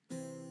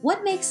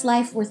What makes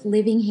life worth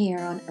living here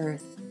on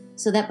Earth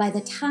so that by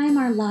the time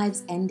our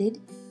lives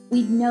ended,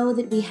 we'd know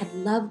that we had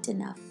loved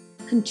enough,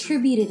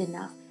 contributed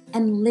enough,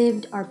 and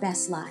lived our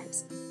best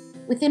lives?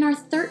 Within our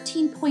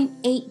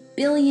 13.8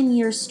 billion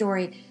year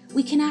story,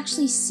 we can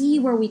actually see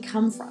where we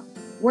come from,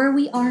 where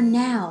we are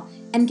now,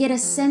 and get a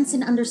sense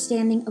and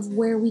understanding of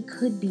where we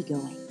could be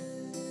going.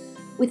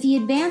 With the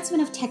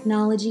advancement of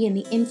technology and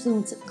the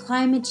influence of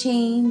climate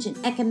change and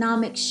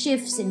economic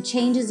shifts and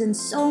changes and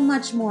so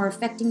much more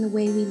affecting the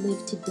way we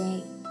live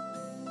today,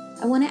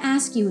 I want to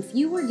ask you, if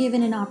you were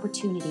given an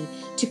opportunity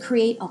to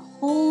create a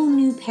whole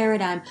new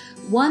paradigm,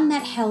 one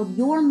that held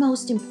your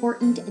most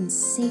important and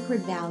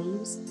sacred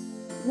values,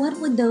 what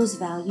would those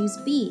values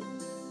be?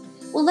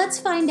 Well, let's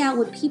find out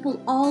what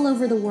people all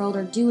over the world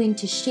are doing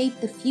to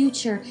shape the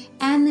future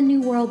and the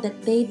new world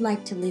that they'd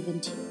like to live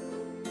into.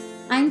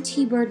 I'm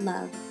T-Bird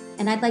Love,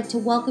 and I'd like to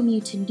welcome you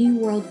to New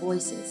World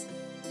Voices.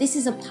 This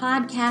is a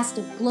podcast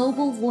of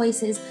global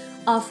voices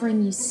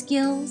offering you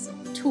skills,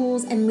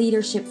 tools, and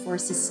leadership for a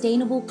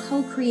sustainable,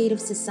 co-creative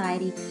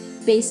society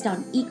based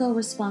on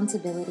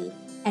eco-responsibility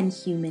and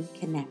human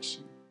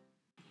connection.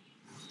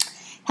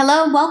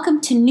 Hello, welcome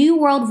to New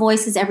World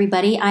Voices,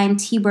 everybody. I am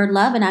T-Bird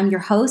Love, and I'm your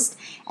host.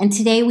 And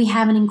today we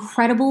have an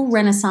incredible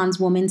Renaissance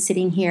woman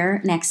sitting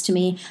here next to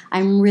me.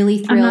 I'm really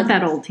thrilled. I'm not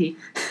that old, T.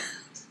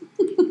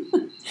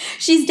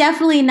 She's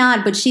definitely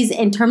not, but she's,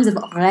 in terms of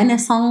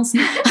Renaissance.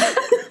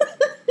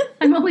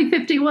 I'm only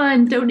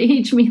 51. Don't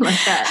age me like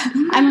that.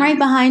 I'm right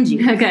behind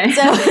you. Okay.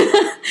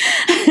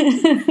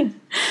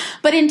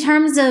 But in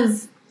terms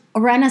of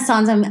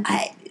Renaissance,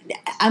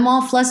 I'm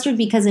all flustered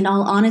because, in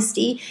all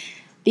honesty,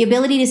 the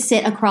ability to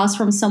sit across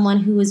from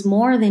someone who is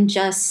more than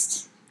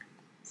just,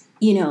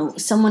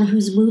 someone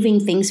who's moving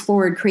things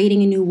forward,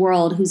 creating a new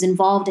world, who's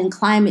involved in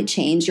climate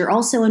change. You're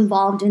also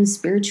involved in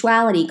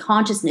spirituality,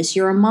 consciousness.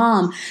 You're a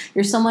mom.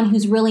 You're someone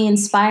who's really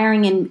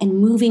inspiring and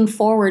moving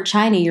forward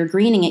China. You're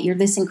greening it. You're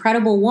this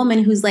incredible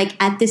woman who's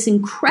at this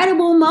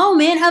incredible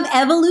moment of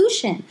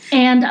evolution.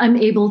 And I'm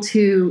able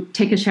to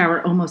take a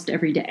shower almost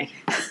every day.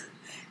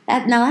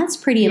 That's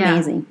pretty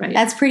amazing. Right.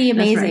 That's pretty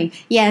amazing. That's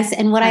right. Yes,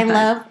 and what I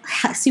love,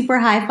 super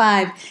high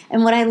five,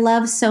 and what I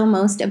love so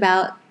most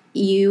about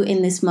you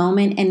in this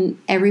moment, and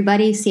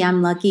everybody, see,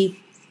 I'm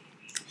lucky,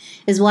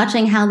 is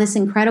watching how this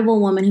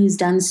incredible woman who's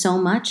done so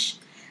much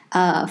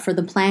for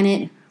the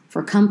planet,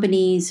 for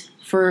companies,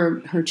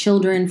 for her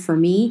children, for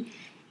me,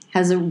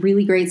 has a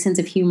really great sense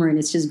of humor, and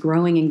it's just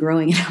growing and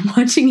growing, and I'm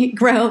watching it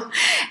grow.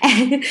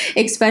 And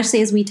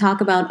especially as we talk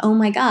about, oh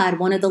my God,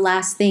 one of the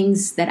last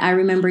things that I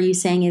remember you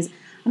saying is,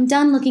 I'm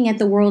done looking at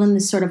the world in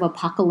this sort of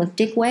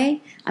apocalyptic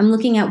way. I'm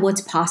looking at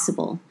what's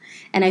possible.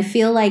 And I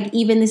feel like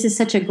even this is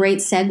such a great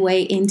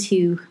segue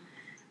into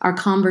our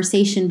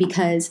conversation,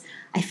 because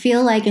I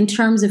feel like in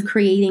terms of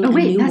creating a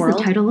new world. That's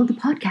the title of the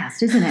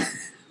podcast, isn't it?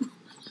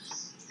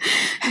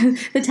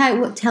 The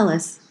title, tell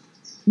us.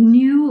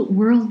 New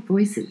World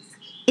Voices.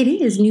 It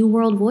is New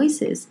World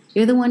Voices.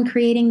 You're the one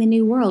creating the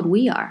new world.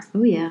 We are.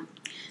 Oh, yeah.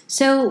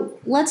 So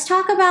let's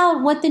talk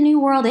about what the new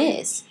world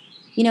is.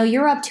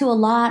 You're up to a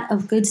lot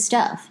of good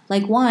stuff.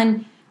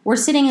 One, we're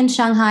sitting in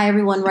Shanghai,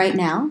 everyone, right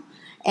now.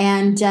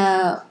 And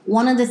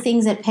one of the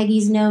things that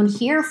Peggy's known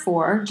here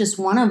for, just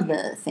one of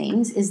the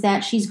things, is that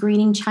she's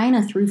greening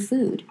China through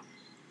food.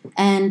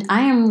 And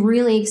I am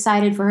really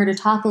excited for her to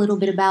talk a little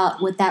bit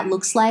about what that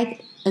looks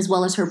like, as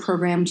well as her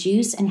program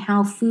Juice, and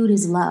how food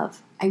is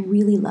love. I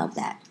really love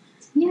that.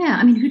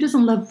 Yeah, who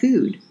doesn't love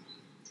food?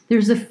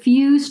 There's a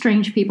few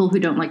strange people who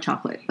don't like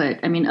chocolate, but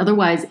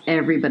otherwise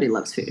everybody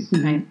loves food,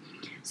 right?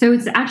 So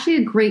it's actually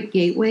a great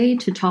gateway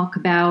to talk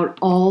about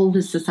all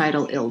the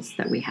societal ills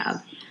that we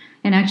have.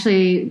 And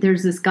actually,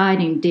 there's this guy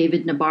named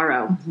David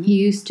Nabarro. Mm-hmm. He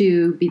used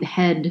to be the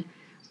head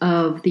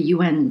of the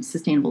UN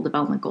Sustainable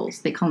Development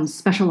Goals. They call him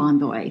Special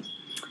Envoy.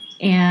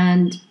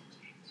 And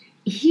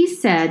he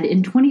said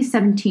in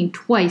 2017,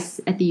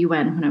 twice at the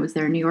UN, when I was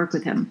there in New York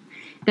with him,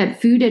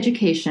 that food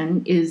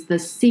education is the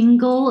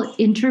single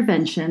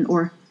intervention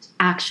or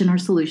action or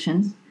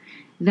solution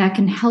that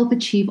can help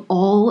achieve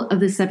all of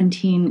the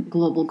 17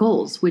 global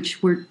goals,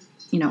 which we're,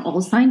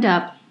 all signed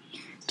up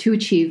to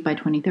achieve by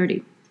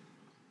 2030.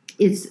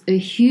 It's a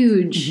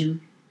huge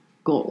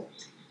goal.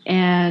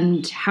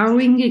 And how are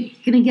we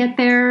going to get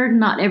there?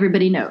 Not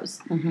everybody knows.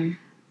 Mm-hmm.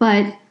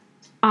 But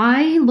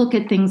I look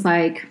at things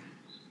like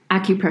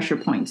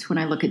acupressure points when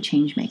I look at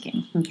change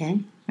making. Okay.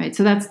 Right.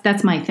 So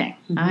that's my thing.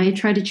 Mm-hmm. I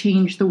try to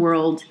change the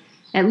world,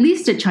 at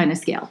least at China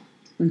scale.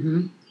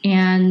 Mm-hmm.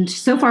 And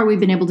so far, we've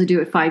been able to do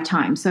it 5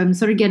 times. So I'm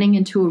sort of getting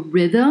into a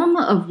rhythm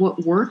of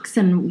what works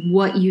and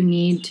what you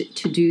need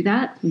to do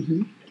that.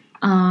 Mm-hmm.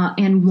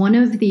 And one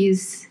of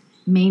these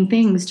main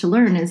things to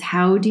learn is,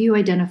 how do you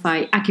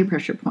identify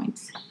acupressure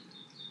points?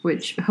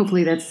 Which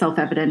hopefully that's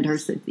self-evident, or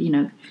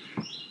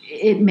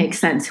it makes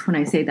sense when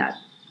I say that.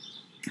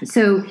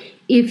 So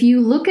if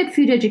you look at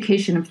food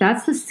education, if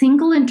that's the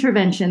single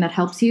intervention that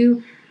helps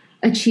you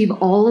achieve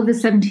all of the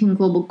 17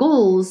 global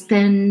goals,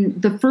 then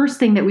the first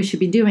thing that we should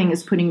be doing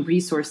is putting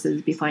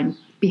resources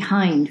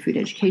behind food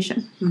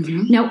education.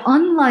 Mm-hmm. Now,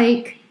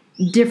 unlike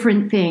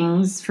different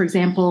things, for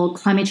example,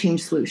 climate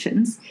change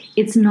solutions.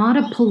 It's not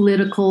a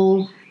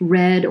political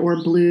red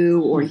or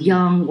blue or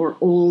young or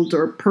old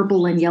or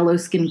purple and yellow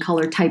skin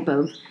color type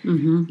of,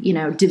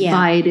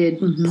 divided,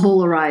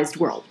 polarized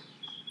world.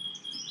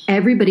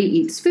 Everybody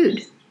eats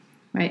food,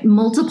 right?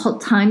 Multiple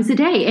times a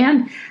day.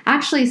 And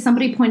actually,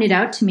 somebody pointed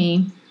out to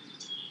me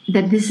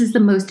that this is the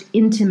most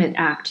intimate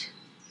act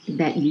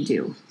that you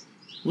do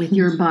with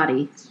your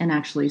body and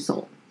actually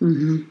soul.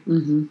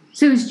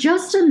 So it's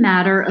just a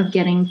matter of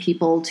getting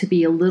people to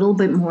be a little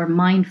bit more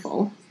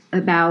mindful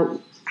about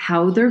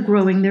how they're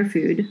growing their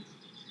food,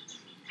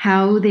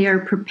 how they are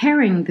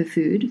preparing the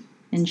food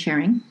and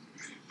sharing,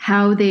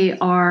 how they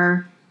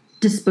are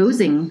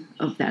disposing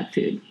of that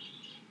food.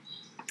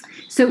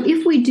 So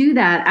if we do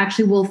that,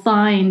 actually we'll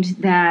find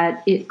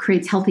that it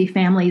creates healthy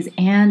families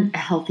and a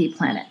healthy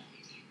planet.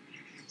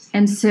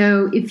 And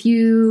so if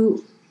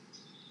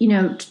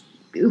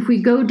if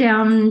we go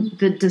down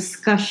the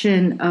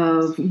discussion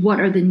of what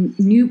are the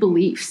new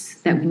beliefs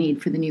that we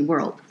need for the new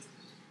world,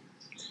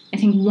 I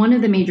think one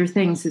of the major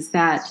things is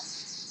that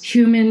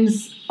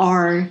humans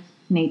are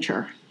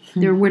nature.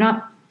 We're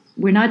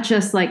not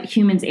just like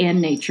humans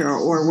and nature,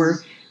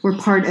 or we're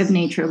part of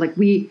nature. Like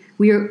we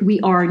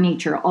are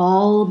nature.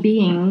 All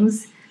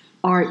beings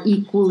are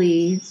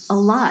equally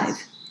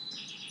alive.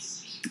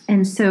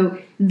 And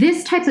so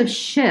this type of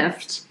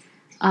shift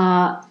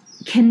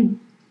can,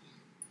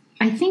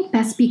 I think,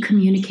 best be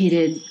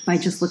communicated by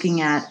just looking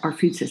at our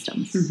food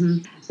systems.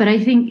 But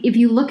I think if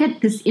you look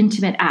at this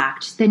intimate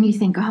act, then you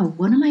think, oh,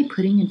 what am I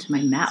putting into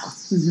my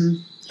mouth?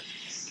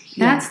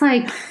 That's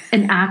like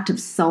an act of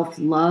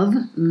self-love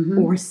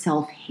or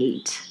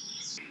self-hate.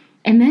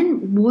 And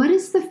then what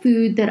is the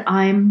food that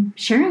I'm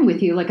sharing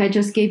with you? Like I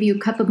just gave you a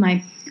cup of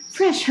my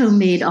fresh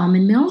homemade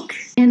almond milk.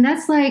 And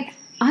that's like,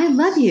 I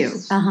love you.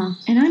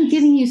 And I'm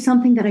giving you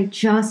something that I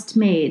just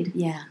made.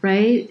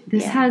 Right?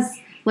 This has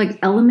like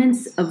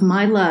elements of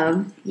my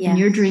love, and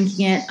you're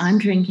drinking it, I'm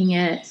drinking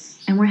it,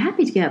 and we're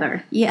happy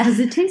together. Because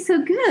it tastes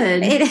so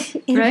good, right?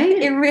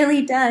 It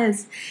really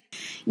does.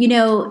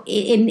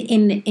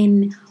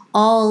 In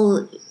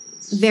all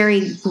very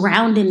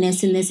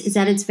groundedness in this is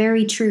that it's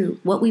very true.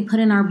 What we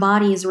put in our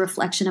body is a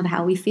reflection of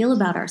how we feel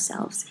about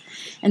ourselves.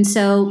 And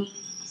so,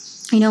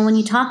 when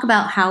you talk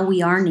about how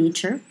we are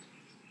nature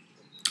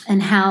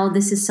and how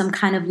this is some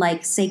kind of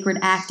like sacred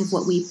act of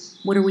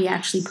what are we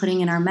actually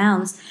putting in our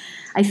mouths,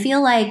 I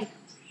feel like,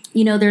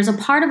 there's a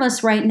part of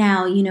us right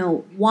now,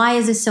 why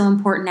is this so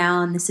important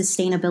now in the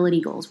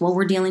sustainability goals? Well,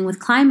 we're dealing with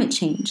climate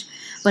change.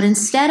 But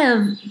instead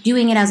of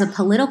doing it as a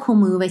political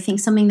move, I think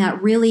something that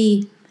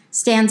really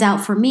stands out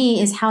for me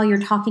is how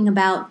you're talking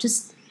about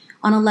just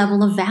on a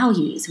level of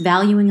values,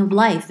 valuing of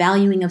life,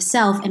 valuing of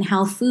self, and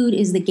how food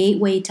is the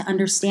gateway to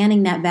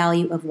understanding that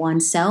value of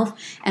oneself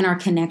and our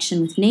connection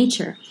with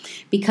nature.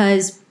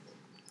 Because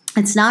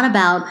it's not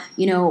about,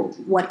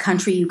 what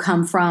country you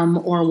come from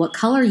or what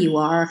color you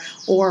are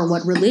or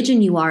what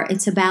religion you are.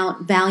 It's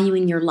about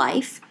valuing your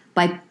life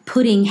by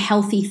putting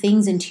healthy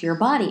things into your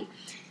body.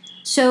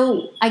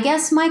 So I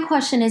guess my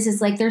question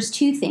is like there's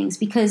two things.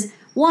 Because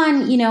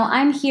one,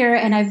 I'm here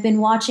and I've been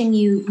watching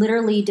you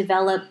literally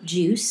develop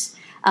juice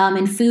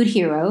and food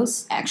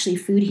heroes,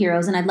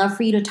 and I'd love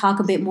for you to talk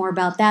a bit more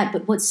about that.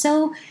 But what's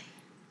so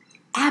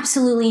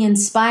absolutely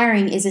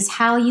inspiring is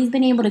how you've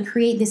been able to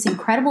create this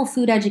incredible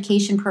food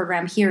education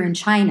program here in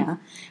China,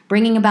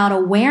 bringing about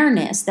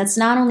awareness that's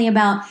not only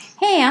about,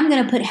 hey, I'm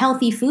going to put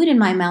healthy food in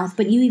my mouth,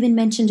 but you even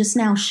mentioned just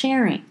now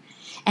sharing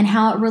and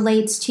how it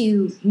relates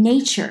to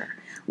nature,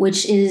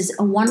 which is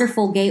a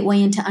wonderful gateway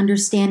into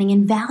understanding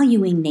and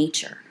valuing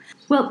nature.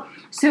 Well,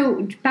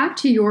 so back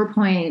to your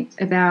point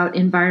about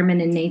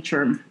environment and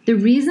nature, the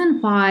reason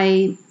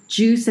why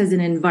Juice as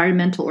an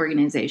environmental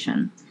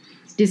organization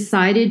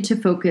decided to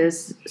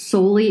focus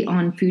solely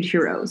on food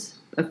heroes,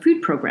 a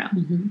food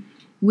program,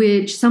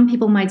 which some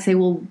people might say,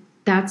 well,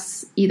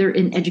 that's either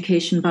an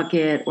education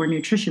bucket or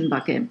nutrition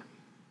bucket.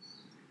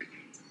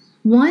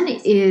 One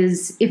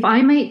is, if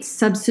I might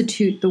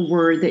substitute the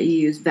word that you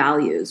use,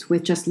 values,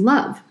 with just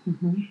love,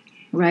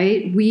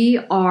 right? We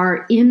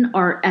are in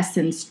our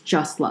essence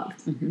just love.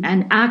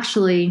 And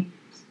actually,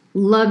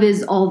 love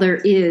is all there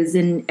is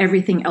and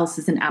everything else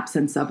is an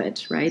absence of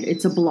it, right?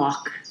 It's a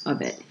block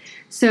of it.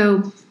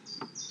 So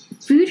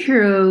food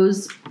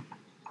heroes,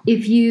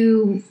 if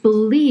you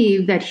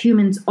believe that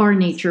humans are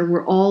nature,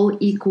 we're all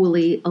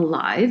equally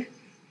alive,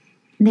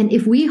 then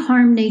if we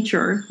harm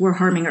nature, we're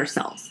harming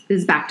ourselves. This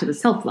is back to the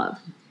self-love,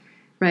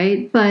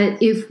 right?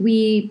 But if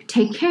we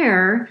take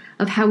care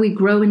of how we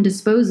grow and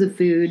dispose of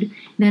food,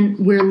 then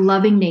we're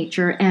loving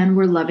nature and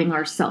we're loving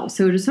ourselves.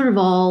 So it sort of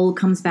all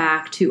comes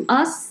back to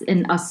us,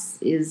 and us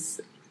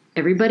is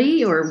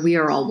everybody, or we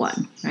are all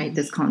one, right?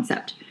 This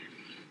concept.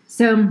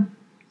 So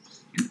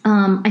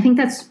I think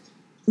that's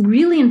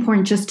really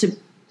important just to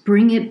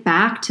bring it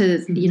back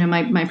to,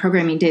 my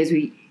programming days,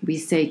 we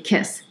say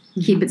KISS.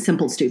 Keep it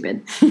simple,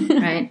 stupid.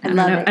 Right? I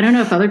love it. I don't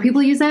know if other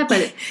people use that,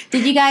 but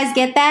did you guys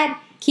get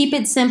that? Keep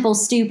it simple,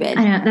 stupid.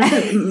 I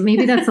know,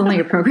 maybe that's only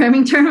a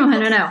programming term. I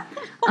don't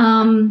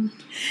know.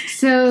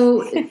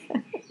 So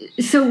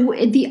So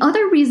the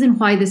other reason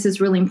why this is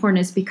really important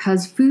is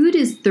because food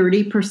is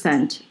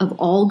 30% of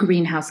all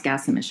greenhouse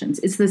gas emissions.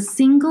 It's the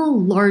single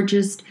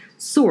largest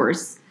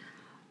source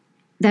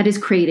that is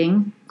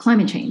creating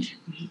climate change,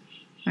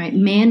 right?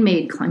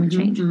 Man-made climate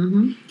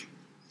change.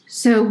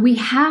 So we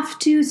have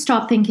to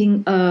stop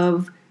thinking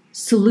of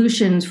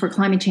solutions for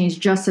climate change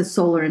just as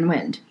solar and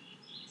wind.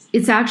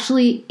 It's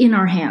actually in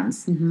our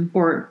hands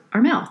or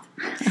our mouth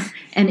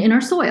and in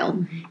our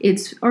soil.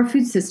 It's our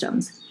food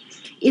systems.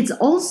 It's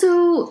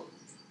also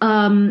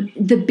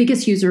the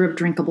biggest user of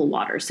drinkable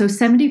water. So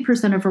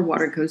 70% of our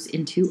water goes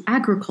into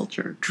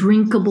agriculture,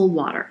 drinkable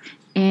water.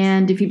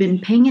 And if you've been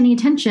paying any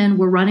attention,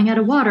 we're running out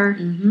of water,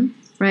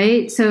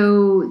 right?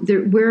 So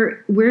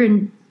we're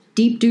in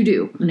deep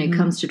doo-doo when it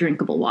comes to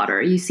drinkable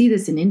water. You see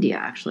this in India,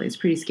 actually. It's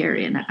pretty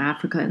scary, in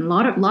Africa and a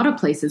lot of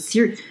places.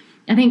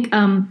 I think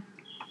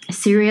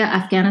Syria,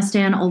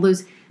 Afghanistan, all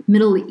those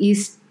Middle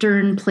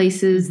Eastern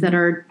places that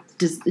are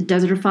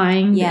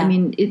desertifying. Yeah. I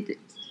mean,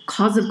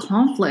 cause of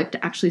conflict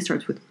actually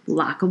starts with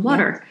lack of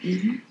water.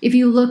 If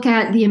you look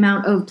at the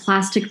amount of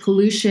plastic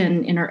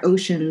pollution in our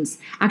oceans,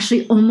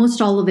 actually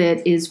almost all of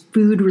it is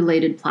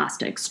food-related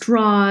plastic.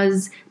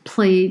 Straws,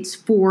 plates,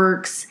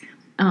 forks,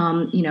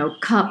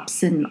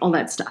 cups, and all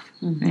that stuff.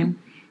 Right?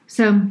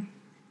 So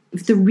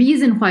the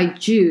reason why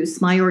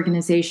JUICE, my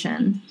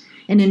organization,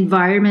 an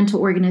environmental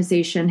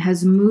organization,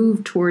 has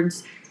moved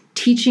towards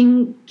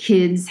teaching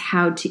kids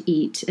how to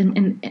eat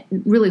and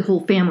really whole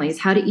families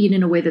how to eat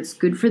in a way that's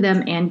good for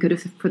them and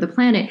good for the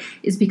planet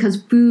is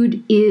because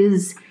food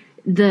is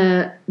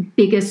the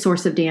biggest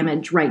source of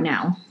damage right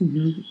now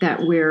that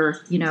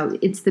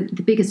it's the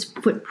biggest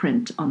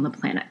footprint on the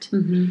planet.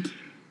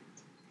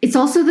 It's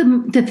also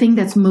the thing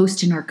that's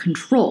most in our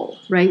control,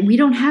 right? We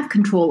don't have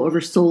control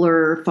over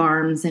solar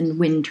farms and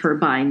wind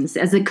turbines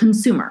as a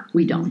consumer.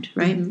 We don't,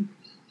 right?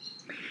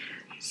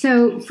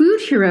 So Food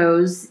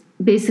Heroes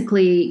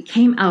basically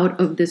came out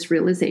of this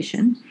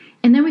realization.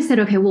 And then we said,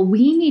 okay, well,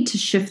 we need to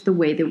shift the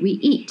way that we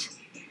eat.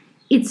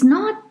 It's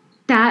not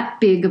that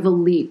big of a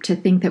leap to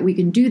think that we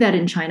can do that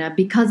in China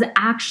because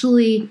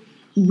actually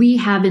we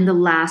have in the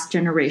last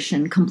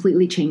generation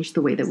completely changed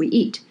the way that we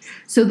eat.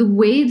 So the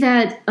way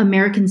that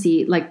Americans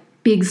eat, like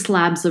big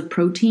slabs of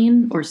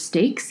protein or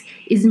steaks,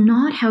 is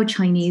not how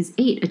Chinese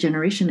ate a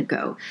generation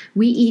ago.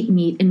 We eat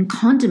meat in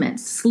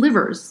condiments,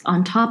 slivers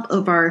on top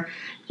of our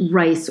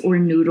rice or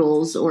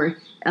noodles or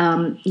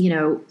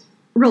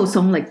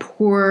rosong, like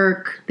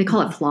pork. They call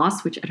it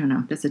floss, which I don't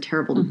know. That's a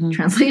terrible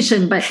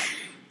translation, but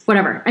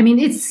whatever. I mean,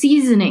 it's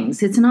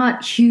seasonings. It's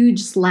not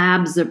huge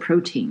slabs of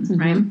protein,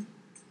 right?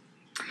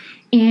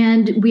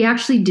 And we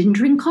actually didn't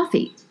drink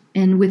coffee.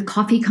 And with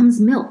coffee comes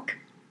milk,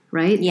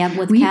 right? Yeah,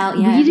 we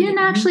didn't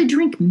actually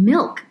drink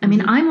milk. I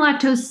mean, I'm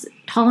lactose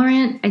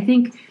tolerant. I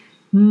think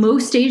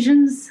most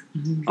Asians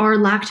are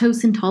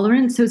lactose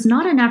intolerant. So it's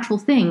not a natural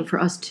thing for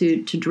us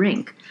to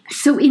drink.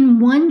 So in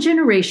one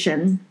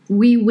generation,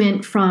 we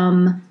went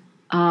from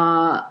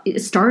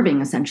starving,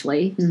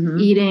 essentially,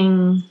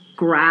 eating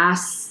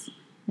grass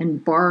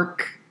and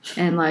bark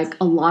and like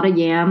a lot of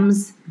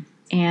yams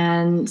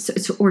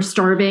or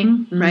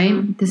starving,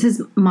 right? This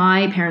is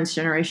my parents'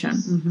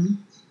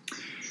 generation.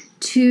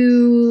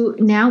 To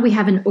now we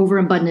have an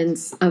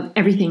overabundance of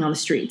everything on the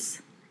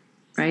streets,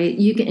 right?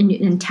 You can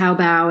in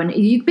Taobao, and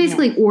you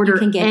basically order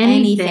can get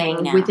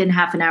anything within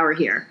half an hour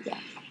here.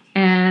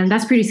 And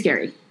that's pretty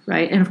scary,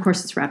 right? And of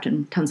course it's wrapped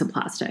in tons of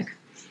plastic.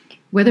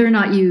 Whether or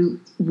not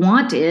you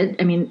want it,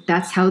 I mean,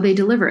 that's how they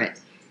deliver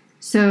it.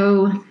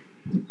 So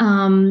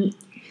Food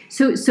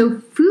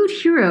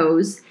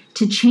Heroes,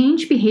 to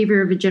change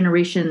behavior of a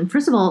generation,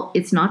 first of all,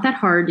 it's not that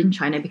hard in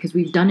China because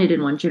we've done it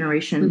in one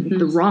generation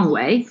the wrong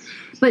way.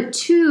 But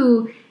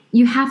two,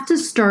 you have to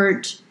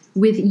start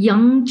with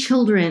young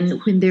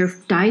children when their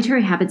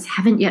dietary habits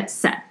haven't yet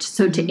set.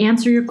 So to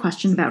answer your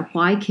question about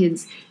why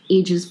kids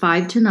ages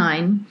 5 to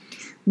 9,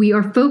 we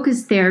are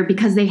focused there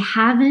because they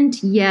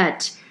haven't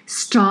yet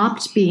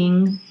stopped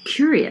being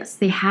curious.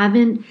 They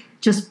haven't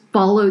just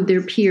followed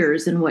their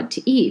peers in what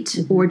to eat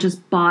or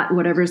just bought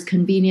whatever's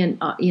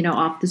convenient,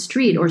 off the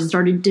street or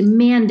started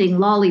demanding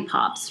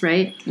lollipops,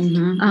 right?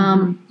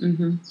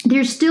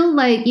 They're still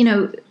like,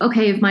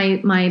 okay, if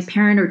my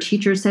parent or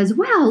teacher says,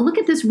 wow, look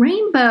at this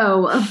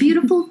rainbow of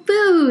beautiful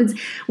foods.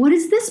 What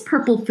is this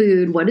purple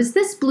food? What is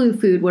this blue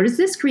food? What is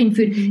this green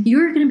food?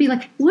 You're going to be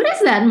like, what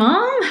is that,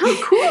 Mom?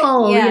 How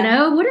cool,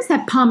 What is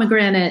that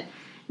pomegranate?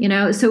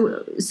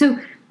 So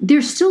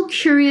they're still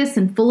curious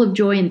and full of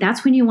joy, and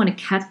that's when you want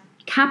to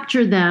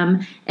capture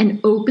them and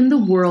open the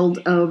world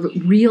of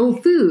real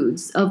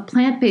foods, of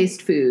plant-based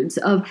foods,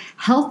 of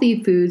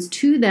healthy foods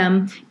to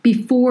them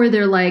before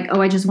they're like, oh,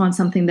 I just want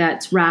something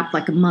that's wrapped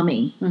like a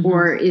mummy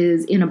or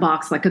is in a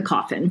box like a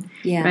coffin,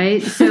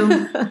 right? So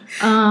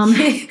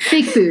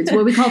fake foods,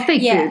 what we call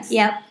fake foods.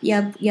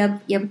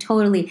 Yep,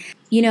 totally.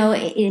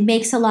 It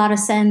makes a lot of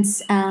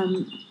sense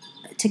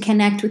to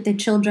connect with the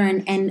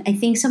children. And I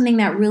think something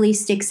that really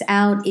sticks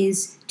out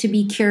is to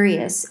be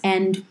curious.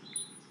 And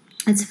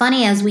it's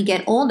funny, as we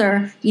get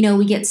older,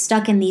 we get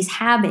stuck in these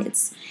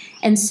habits.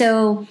 And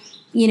so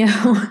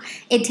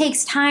it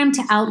takes time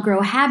to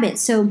outgrow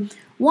habits. So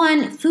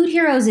one, Food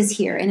Heroes is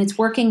here and it's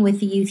working with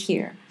the youth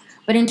here.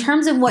 But in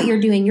terms of what you're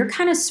doing, you're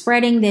kind of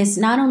spreading this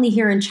not only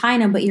here in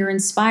China, but you're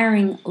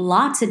inspiring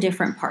lots of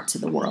different parts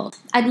of the world.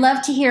 I'd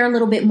love to hear a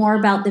little bit more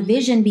about the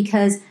vision,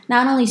 because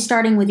not only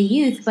starting with the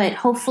youth, but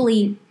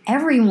hopefully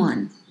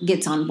everyone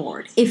gets on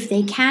board, if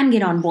they can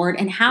get on board.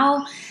 And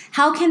how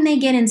can they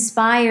get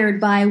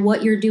inspired by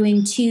what you're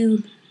doing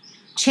to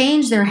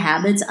change their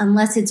habits,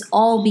 unless it's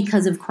all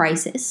because of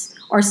crisis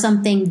or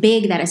something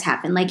big that has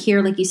happened. Like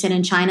here, like you said,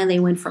 in China, they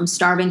went from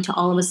starving to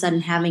all of a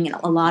sudden having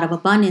a lot of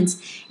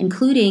abundance,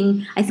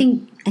 including, I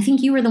think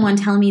you were the one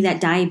telling me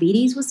that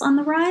diabetes was on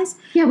the rise.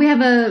 Yeah, we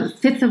have a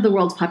fifth of the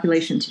world's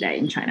population today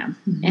in China,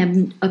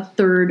 and a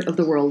third of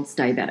the world's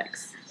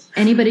diabetics.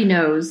 Anybody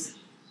knows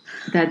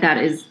that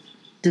is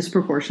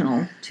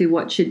disproportional to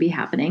what should be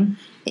happening.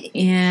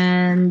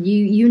 And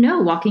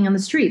walking on the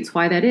streets,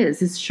 why that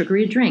is. It's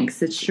sugary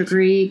drinks. It's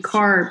sugary it's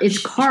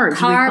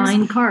carbs,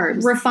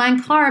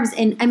 refined carbs.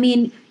 And I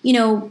mean,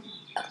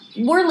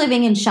 we're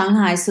living in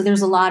Shanghai, so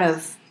there's a lot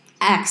of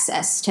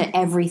access to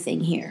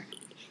everything here.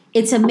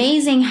 It's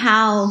amazing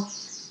how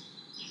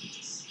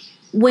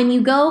when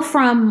you go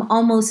from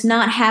almost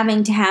not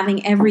having to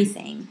having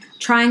everything,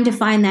 trying to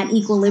find that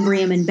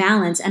equilibrium and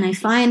balance. And I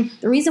find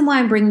the reason why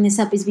I'm bringing this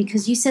up is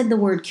because you said the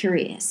word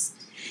curious.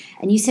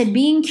 And you said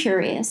being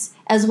curious,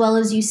 as well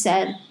as you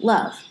said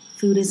love.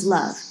 Food is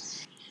love.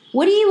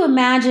 What do you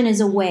imagine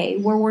is a way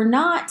where we're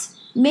not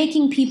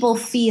making people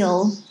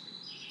feel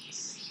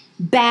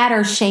bad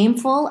or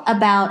shameful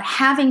about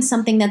having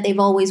something that they've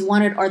always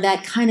wanted, or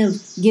that kind of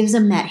gives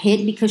them that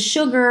hit? Because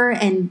sugar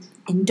and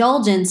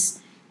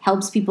indulgence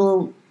helps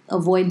people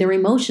avoid their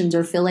emotions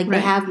or feel like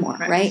they have more,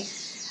 right?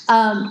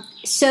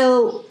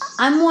 So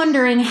I'm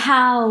wondering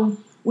how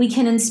we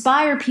can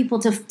inspire people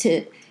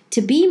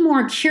to be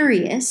more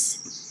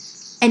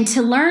curious and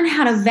to learn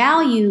how to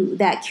value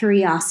that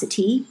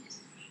curiosity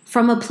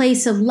from a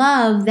place of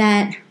love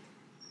that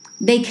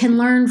they can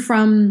learn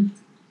from,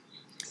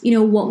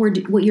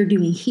 what you're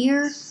doing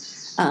here,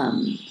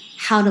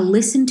 how to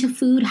listen to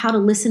food, how to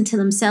listen to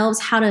themselves,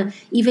 how to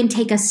even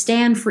take a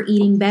stand for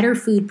eating better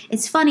food.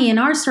 It's funny, in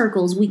our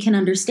circles, we can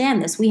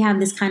understand this. We have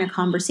this kind of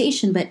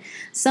conversation, but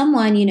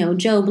someone,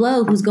 Joe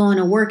Blow, who's going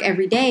to work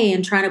every day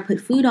and trying to put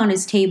food on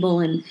his table,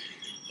 and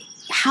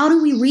how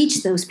do we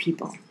reach those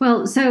people?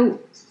 Well, so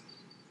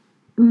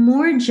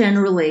more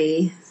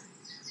generally,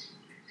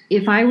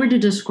 if I were to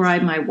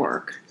describe my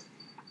work,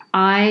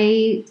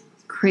 I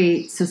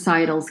create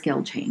societal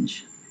scale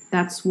change.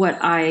 That's what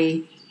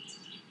I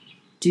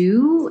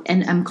do,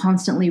 and I'm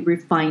constantly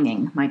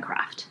refining my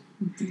craft.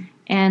 Mm-hmm.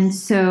 And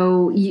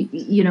so,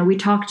 we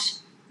talked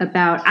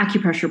about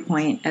acupressure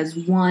point as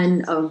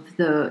one of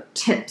the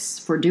tips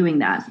for doing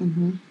that.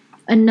 Mm-hmm.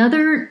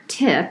 Another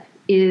tip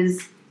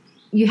is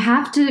you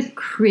have to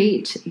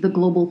create the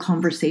global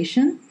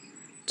conversation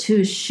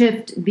to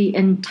shift the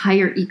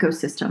entire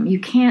ecosystem. You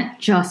can't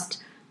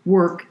just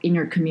work in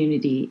your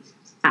community,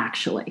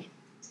 actually,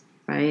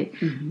 right?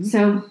 Mm-hmm.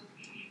 So,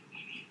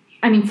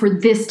 for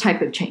this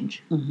type of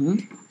change. Mm-hmm.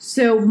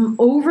 So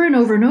over and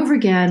over and over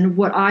again,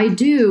 what I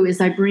do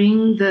is I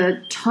bring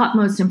the top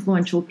most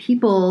influential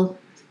people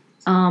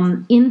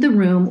in the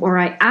room, or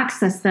I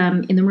access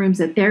them in the rooms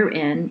that they're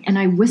in, and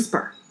I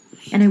whisper.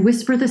 And I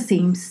whisper the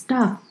same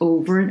stuff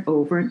over and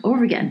over and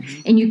over again.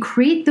 Mm-hmm. And you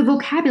create the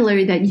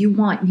vocabulary that you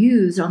want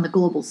used on the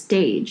global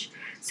stage.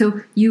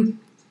 So you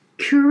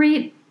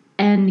curate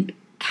and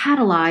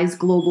catalyze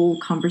global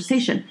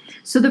conversation.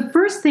 So the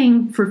first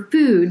thing for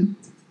food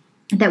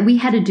that we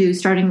had to do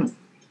starting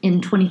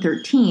in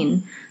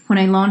 2013, when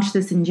I launched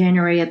this in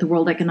January at the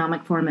World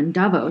Economic Forum in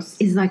Davos,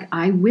 is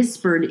I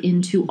whispered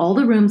into all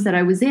the rooms that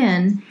I was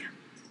in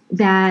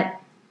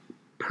that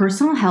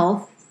personal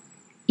health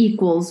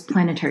equals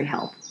planetary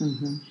health.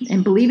 Mm-hmm.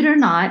 And believe it or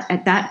not,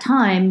 at that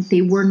time,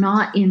 they were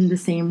not in the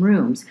same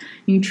rooms.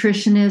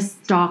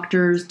 Nutritionists,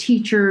 doctors,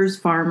 teachers,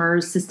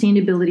 farmers,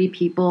 sustainability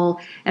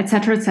people, et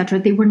cetera,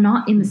 they were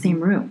not in the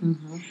same room.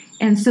 Mm-hmm.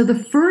 And so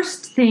the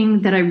first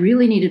thing that I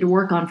really needed to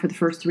work on for the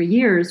first 3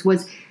 years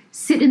was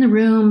sit in the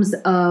rooms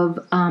of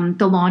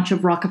the launch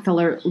of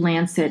Rockefeller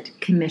Lancet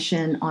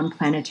Commission on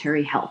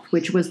Planetary Health,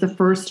 which was the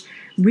first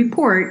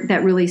report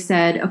that really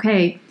said,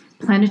 okay,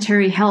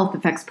 planetary health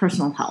affects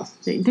personal health.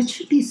 That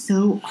should be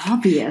so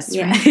obvious,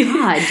 yeah. Right?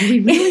 God, do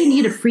we really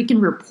need a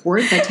freaking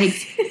report that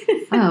takes,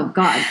 oh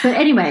God. But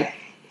anyway,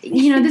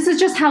 this is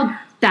just how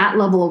that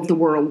level of the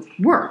world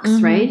works,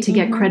 mm-hmm, right? To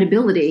get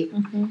credibility.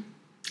 Mm-hmm.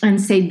 And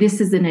say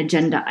this is an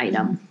agenda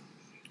item.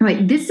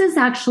 Right. This is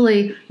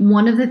actually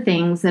one of the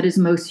things that is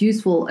most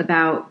useful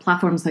about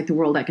platforms like the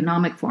World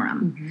Economic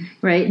Forum.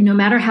 Mm-hmm. Right. No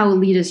matter how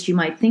elitist you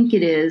might think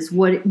it is,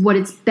 what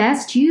it's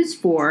best used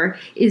for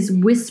is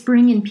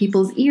whispering in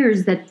people's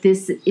ears that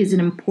this is an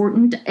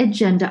important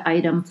agenda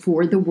item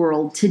for the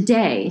world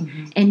today.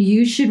 Mm-hmm. And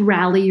you should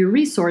rally your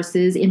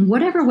resources in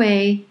whatever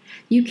way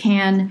you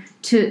can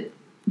to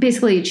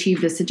basically achieve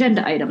this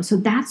agenda item. So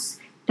that's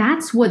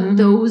what mm-hmm.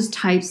 those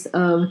types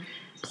of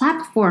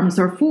platforms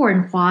are for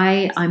and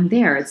why I'm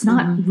there. It's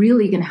not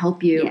really going to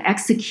help you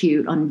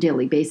execute on a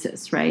daily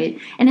basis, right?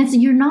 And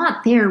you're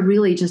not there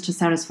really just to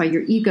satisfy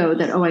your ego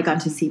that, oh, I got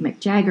to see Mick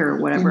Jagger or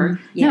whatever.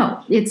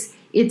 No, it's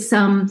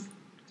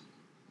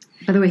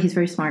by the way, he's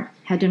very smart.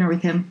 Had dinner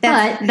with him.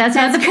 But that's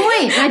not the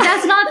point. Right?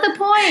 That's not the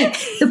point.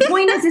 The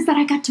point is that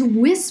I got to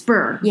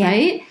whisper,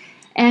 right?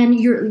 And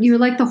you're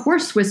like the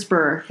horse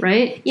whisperer,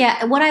 right?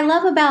 Yeah. What I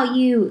love about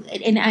you,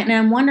 and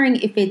I'm wondering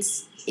if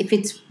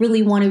it's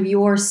really one of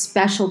your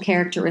special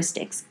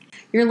characteristics.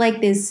 You're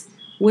like this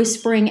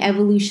whispering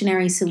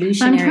evolutionary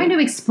solutionary. I'm trying to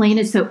explain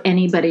it so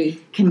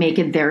anybody can make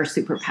it their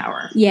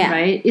superpower. Yeah.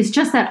 Right? It's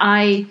just that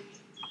I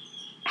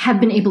have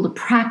been able to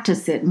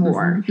practice it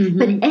more.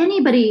 But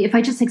anybody, if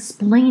I just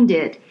explained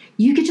it,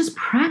 you could just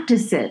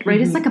practice it, right?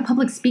 It's like a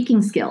public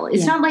speaking skill.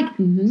 It's not like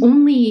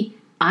only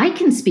I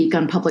can speak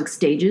on public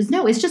stages.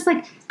 No, it's just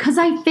like, because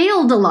I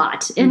failed a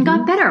lot and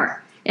got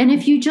better. And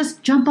if you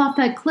just jump off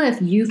that cliff,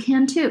 you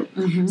can too.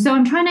 So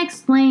I'm trying to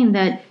explain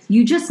that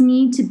you just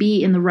need to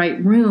be in the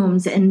right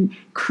rooms and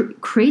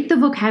create the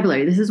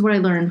vocabulary. This is what I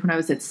learned when I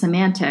was at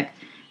Symantec.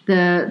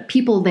 The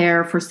people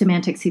there for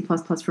Symantec C++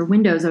 for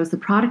Windows, I was the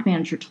product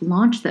manager to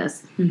launch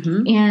this.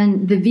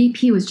 And the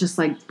VP was just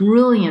like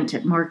brilliant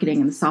at marketing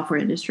in the software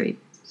industry.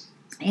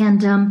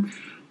 And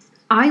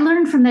I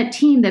learned from that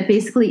team that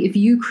basically if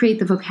you create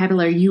the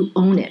vocabulary, you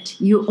own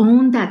it. You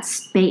own that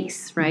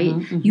space, right?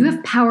 You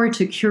have power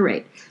to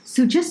curate.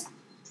 So just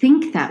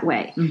think that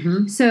way.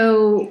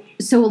 So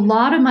a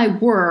lot of my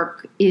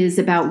work is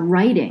about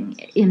writing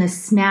in a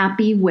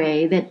snappy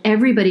way that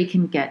everybody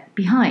can get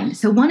behind.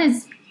 So one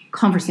is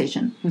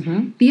conversation.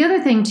 The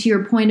other thing, to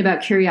your point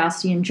about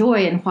curiosity and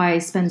joy and why I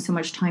spend so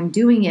much time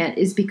doing it,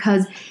 is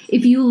because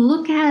if you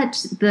look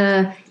at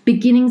the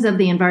beginnings of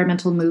the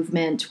environmental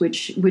movement,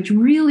 which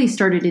really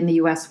started in the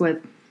U.S.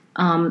 with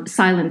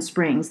Silent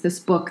Springs, this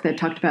book that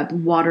talked about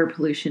water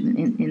pollution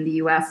in the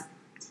U.S.,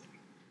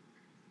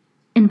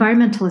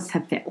 environmentalists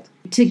have failed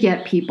to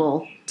get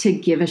people to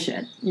give a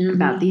shit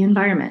about the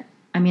environment.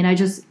 I mean,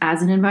 as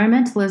an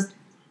environmentalist,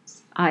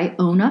 I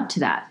own up to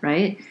that,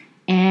 right?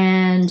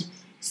 And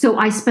so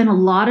I spent a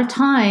lot of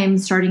time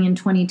starting in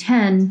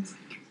 2010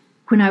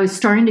 when I was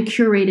starting to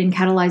curate and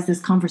catalyze this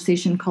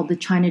conversation called the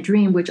China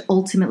Dream, which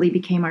ultimately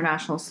became our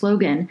national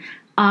slogan.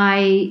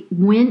 I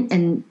went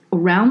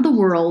around the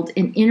world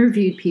and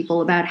interviewed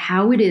people about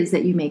how it is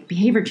that you make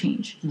behavior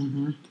change.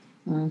 And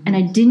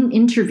I didn't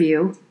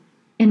interview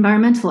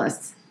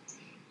environmentalists.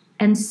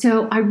 And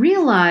so I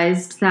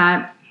realized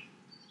that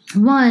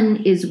one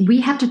is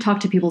we have to talk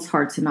to people's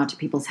hearts and not to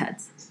people's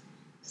heads.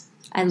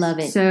 I love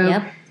it.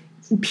 So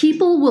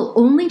people will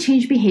only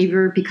change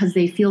behavior because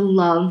they feel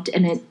loved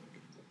and it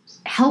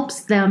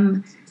helps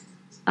them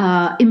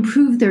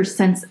improve their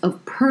sense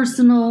of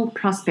personal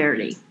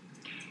prosperity.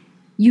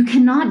 You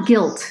cannot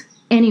guilt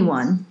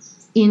anyone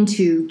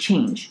into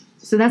change.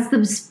 So that's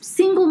the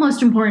single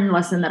most important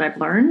lesson that I've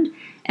learned.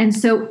 And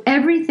so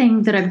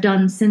everything that I've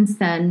done since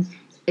then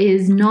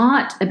is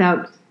not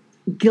about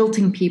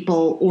guilting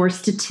people or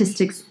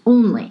statistics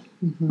only,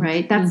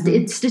 right?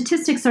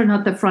 Statistics are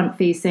not the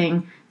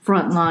front-facing,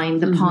 front line,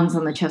 the pawns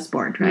on the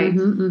chessboard, right?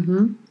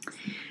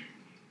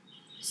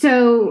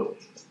 So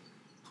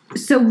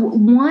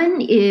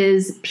one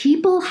is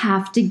people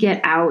have to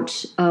get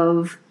out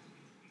of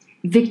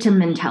victim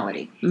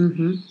mentality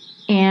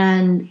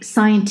and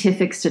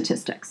scientific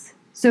statistics.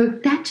 So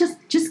that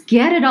just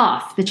get it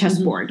off the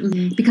chessboard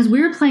because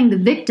we're playing the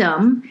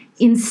victim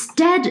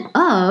instead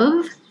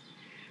of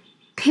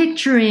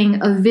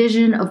picturing a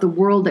vision of the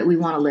world that we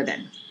want to live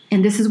in.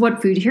 And this is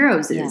what Food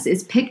Heroes is.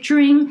 It's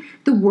picturing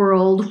the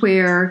world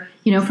where,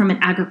 from an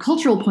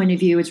agricultural point of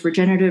view, it's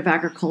regenerative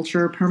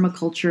agriculture,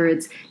 permaculture,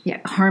 it's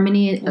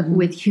harmony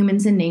with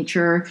humans and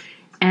nature.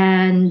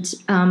 And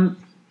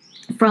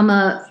from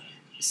a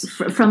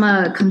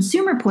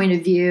consumer point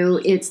of view,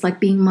 it's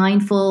like being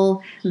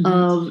mindful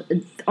of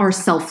our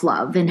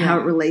self-love and how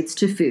it relates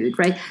to food,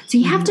 right? So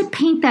you have to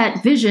paint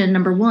that vision,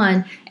 number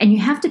one, and you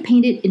have to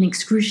paint it in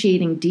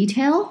excruciating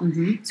detail,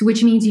 so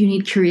which means you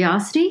need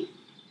curiosity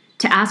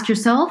to ask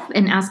yourself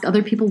and ask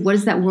other people, what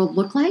does that world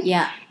look like?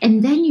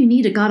 And then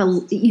you've got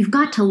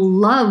to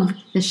love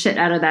the shit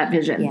out of that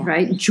vision,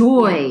 right?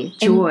 Joy.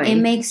 It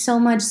makes so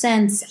much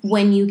sense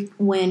when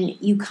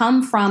you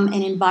come from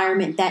an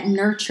environment that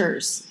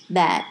nurtures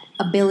that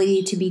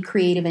ability to be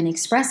creative and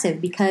expressive,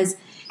 because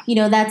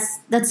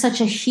that's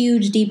such a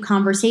huge, deep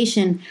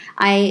conversation.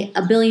 I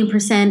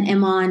 1,000,000,000%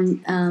 am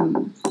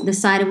on the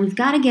side of we've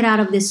got to get out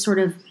of this sort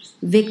of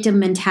victim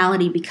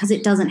mentality because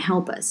it doesn't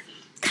help us.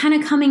 Kind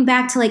of coming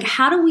back to like,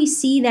 how do we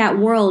see that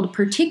world,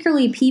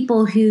 particularly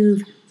people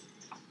who've,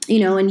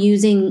 and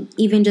using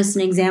even just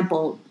an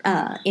example,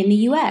 in the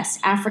U.S.,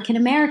 African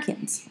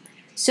Americans.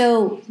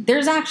 So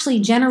there's actually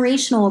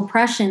generational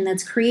oppression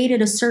that's created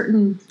a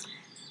certain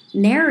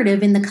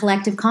narrative in the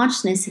collective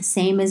consciousness,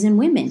 same as in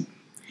women,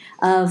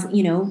 of,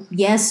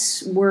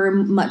 yes, we're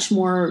much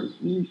more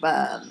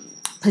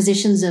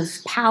positions of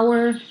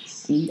power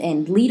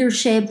and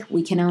leadership.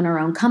 We can own our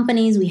own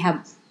companies. We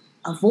have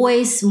a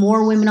voice.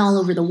 More women all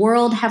over the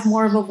world have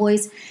more of a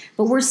voice.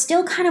 But we're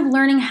still kind of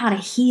learning how to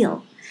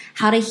heal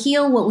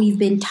what we've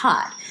been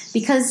taught.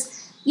 Because,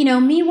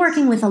 me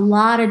working with a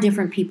lot of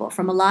different people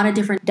from a lot of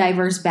different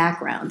diverse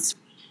backgrounds,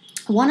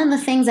 one of the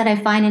things that I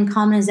find in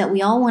common is that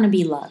we all want to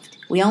be loved.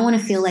 We all want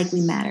to feel like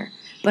we matter.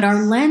 But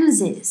our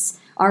lenses,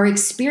 our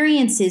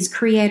experiences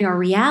create our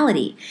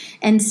reality.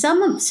 And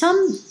some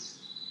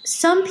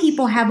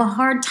people have a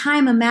hard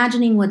time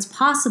imagining what's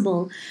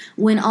possible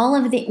when all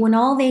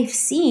they've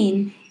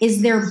seen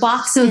is their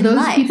box in life. So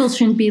those people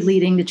shouldn't be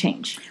leading the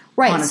change.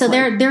 Right. Honestly. So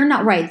they're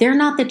not right. They're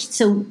not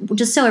so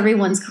just so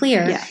everyone's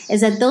clear,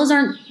 is that those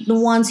aren't the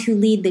ones who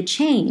lead the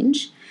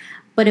change.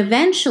 But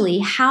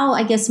eventually,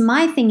 I guess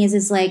my thing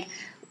is like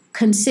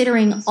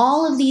considering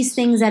all of these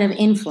things that have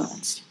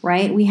influenced,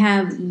 right? We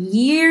have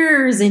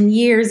years and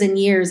years and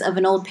years of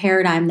an old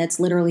paradigm that's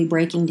literally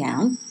breaking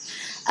down.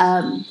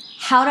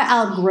 How to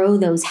outgrow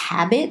those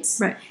habits.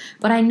 Right.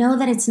 But I know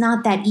that it's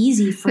not that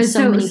easy for so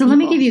many people. So let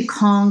me give you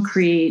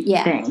concrete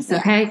things,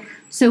 okay? Yeah.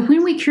 So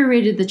when we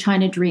curated the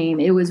China Dream,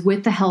 it was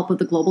with the help of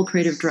the global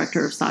creative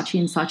director of Saatchi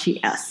and Saatchi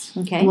S,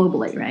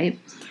 globally, right?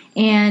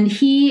 And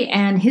he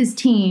and his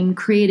team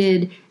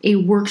created a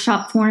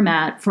workshop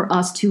format for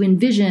us to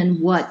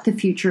envision what the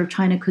future of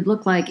China could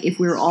look like if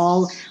we were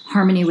all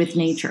harmony with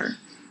nature.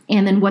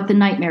 And then what the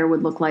nightmare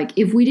would look like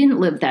if we didn't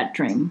live that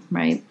dream,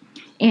 right?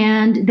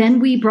 And then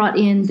we brought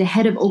in the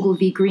head of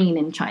Ogilvy Green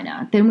in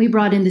China. Then we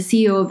brought in the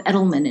CEO of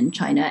Edelman in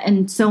China,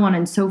 and so on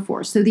and so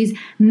forth. So these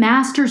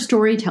master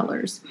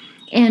storytellers.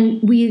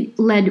 And we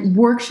led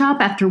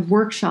workshop after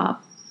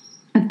workshop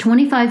of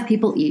 25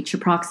 people each,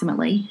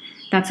 approximately.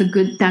 That's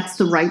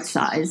the right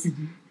size.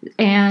 Mm-hmm.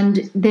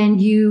 And then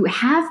you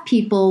have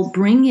people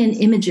bring in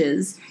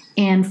images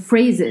and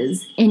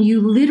phrases, and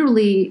you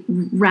literally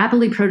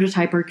rapidly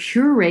prototype or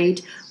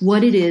curate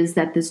what it is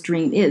that this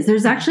dream is.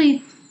 There's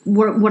actually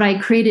what I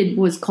created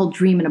was called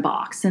Dream in a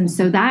Box. And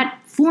so that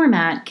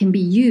format can be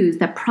used,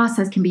 that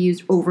process can be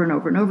used over and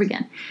over and over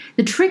again.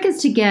 The trick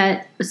is to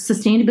get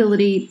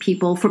sustainability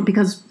people,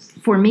 because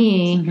for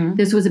me,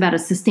 this was about a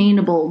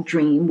sustainable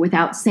dream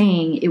without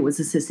saying it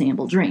was a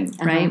sustainable dream,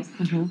 right?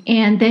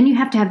 And then you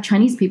have to have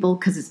Chinese people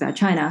because it's about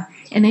China.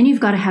 And then you've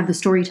got to have the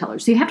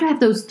storytellers. So you have to have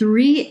those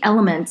three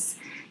elements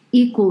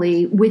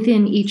equally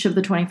within each of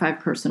the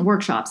 25-person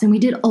workshops. And we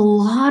did a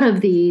lot of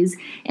these.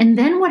 And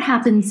then what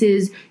happens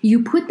is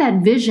you put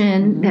that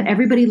vision that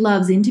everybody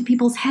loves into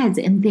people's heads,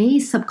 and they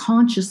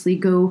subconsciously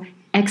go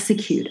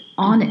execute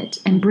on it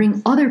and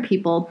bring other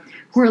people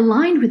who are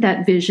aligned with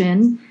that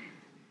vision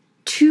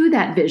to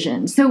that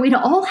vision. So it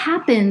all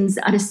happens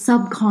at a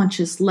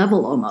subconscious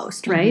level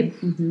almost, right?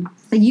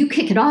 You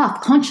kick it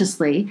off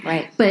consciously,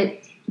 right?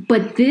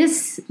 But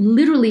this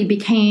literally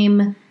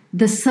became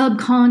the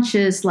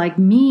subconscious like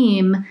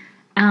meme,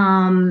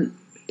 and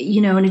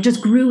it just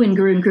grew and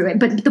grew and grew.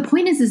 But the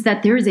point is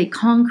that there is a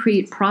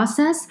concrete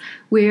process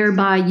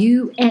whereby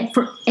you,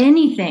 for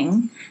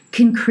anything,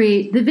 can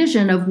create the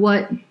vision of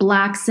what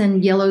blacks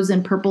and yellows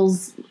and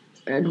purples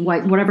and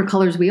white, whatever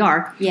colors we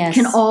are,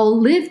 can all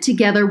live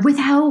together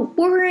without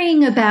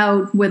worrying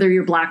about whether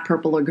you're black,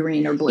 purple, or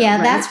green or blue. Yeah,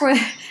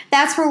 right?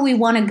 that's where we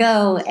want to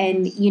go.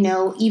 And,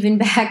 even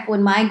back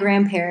when my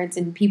grandparents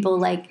and people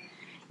like,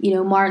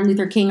 Martin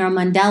Luther King or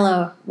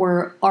Mandela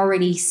were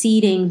already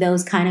seeding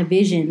those kind of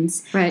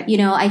visions. Right.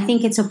 I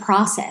think it's a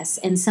process,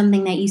 and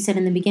something that you said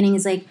in the beginning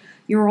is like,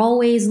 you're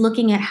always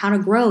looking at how to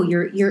grow.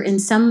 You're in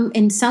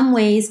some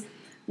ways,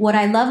 what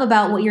I love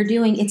about what you're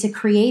doing, it's a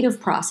creative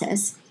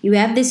process. You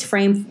have this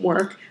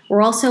framework.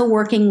 We're also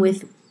working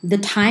with the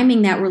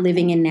timing that we're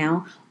living in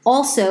now.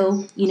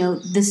 Also,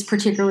 this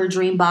particular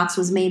dream box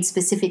was made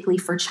specifically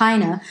for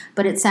China,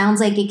 but it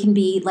sounds like it can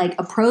be like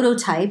a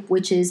prototype,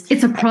 which is...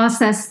 It's a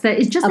process that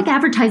it's just like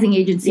advertising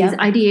agencies,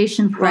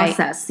 ideation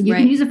process. Right. You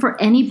can use it for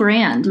any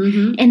brand.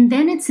 And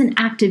then it's an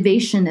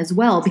activation as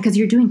well, because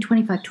you're doing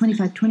 25,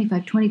 25,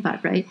 25,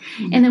 25, right?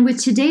 And then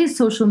with today's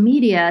social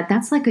media,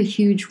 that's like a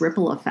huge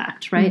ripple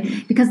effect,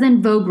 right? Because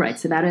then Vogue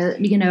writes about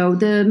it,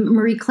 the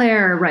Marie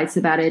Claire writes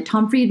about it,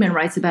 Tom Friedman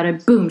writes about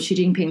it, boom, Xi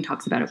Jinping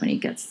talks about it when he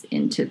gets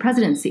into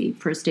presidency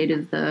for a State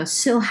of the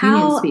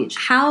Union speech.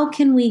 How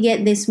can we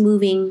get this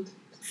moving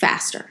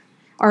faster?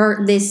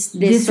 Or this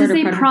is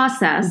a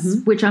process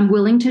which I'm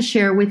willing to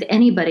share with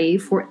anybody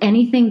for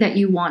anything that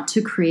you want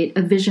to create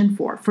a vision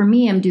for. For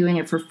me, I'm doing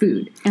it for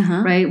food,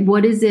 right?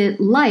 What is it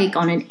like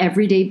on an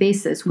everyday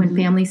basis when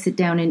families sit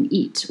down and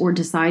eat or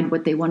decide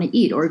what they want to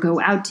eat or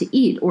go out to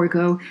eat or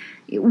go...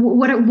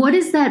 What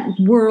does that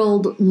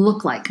world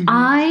look like?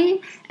 I,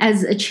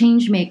 as a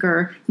change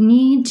maker,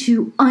 need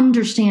to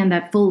understand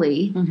that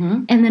fully,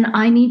 and then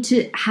I need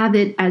to have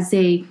it as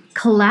a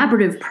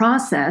collaborative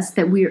process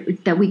that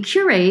we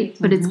curate,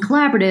 but it's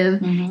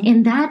collaborative,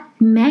 and that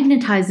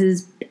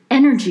magnetizes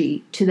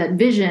energy to that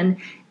vision.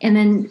 And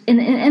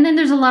then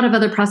there's a lot of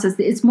other process.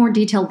 It's more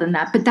detailed than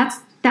that, but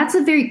that's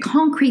a very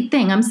concrete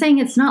thing. I'm saying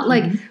it's not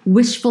like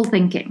wishful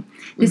thinking.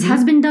 This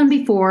has been done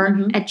before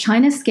at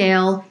China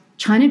scale.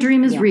 China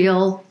Dream is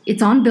real.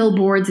 It's on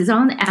billboards. It's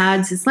on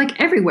ads. It's like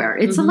everywhere.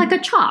 It's like a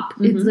chop.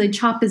 It's a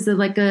chop is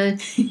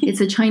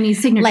it's a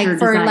Chinese signature. Like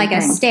for design like thing.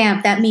 a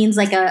stamp, that means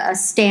like a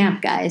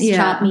stamp, guys. Yeah.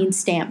 Chop means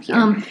stamp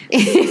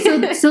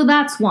here. So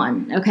that's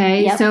one.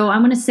 Okay. Yep. So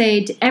I'm going to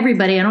say to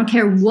everybody, I don't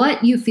care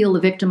what you feel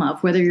the victim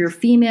of, whether you're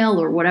female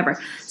or whatever.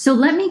 So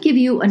let me give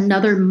you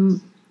another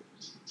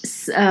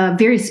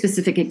very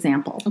specific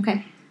example.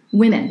 Okay.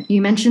 Women.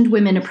 You mentioned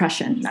women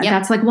oppression. Yep.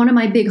 That's like one of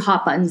my big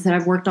hot buttons that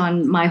I've worked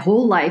on my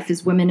whole life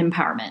is women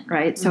empowerment,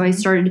 right? So I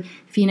started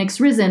Phoenix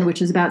Risen,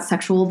 which is about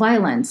sexual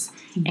violence,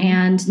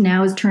 and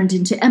now has turned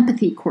into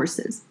empathy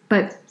courses.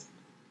 But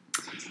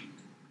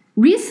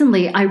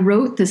recently I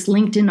wrote this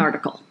LinkedIn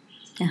article,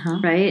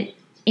 right?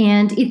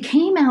 And it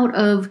came out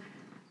of,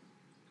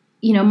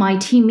 my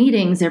team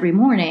meetings every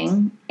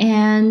morning.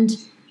 And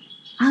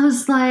I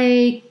was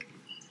like,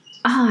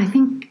 I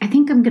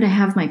think I'm going to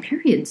have my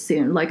period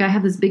soon. Like I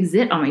have this big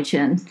zit on my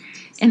chin.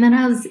 And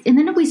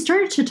then we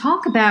started to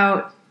talk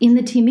about in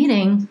the team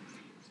meeting,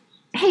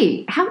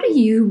 hey, how do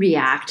you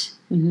react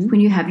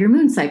when you have your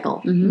moon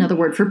cycle? Another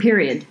word for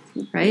period,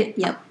 right?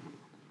 Yep.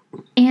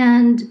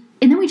 And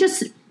then we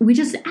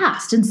just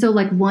asked. And so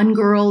like one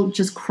girl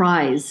just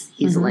cries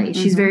easily.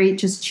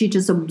 She's she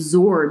just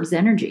absorbs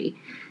energy.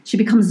 She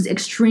becomes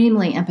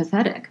extremely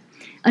empathetic.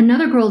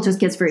 Another girl just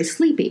gets very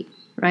sleepy.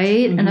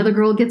 Right? Another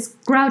girl gets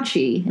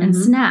grouchy and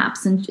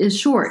snaps and is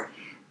short.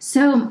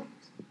 So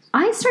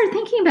I started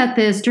thinking about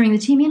this during the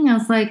team meeting. I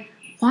was like,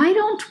 why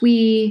don't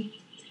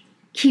we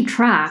keep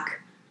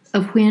track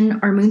of when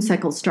our moon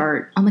cycles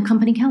start on the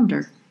company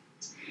calendar?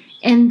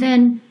 And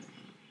then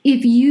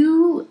if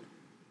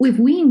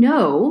we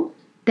know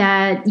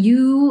that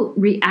you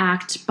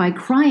react by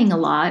crying a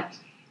lot,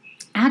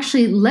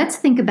 actually let's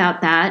think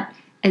about that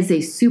as a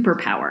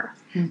superpower.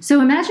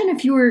 So imagine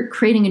if you were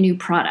creating a new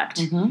product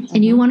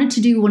and you wanted to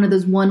do one of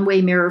those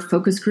one-way mirror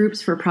focus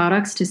groups for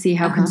products to see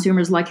how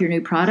consumers like your new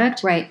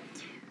product. Right.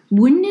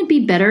 Wouldn't it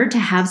be better to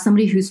have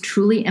somebody who's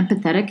truly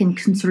empathetic and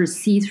can sort of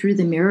see through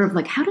the mirror of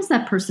like, how does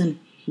that person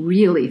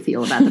really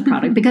feel about the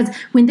product? Because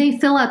when they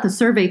fill out the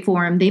survey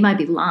form, they might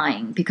be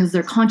lying because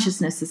their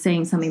consciousness is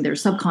saying something their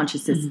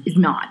subconscious is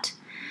not,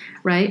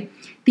 right?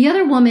 The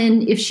other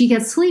woman, if she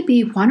gets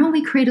sleepy, why don't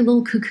we create a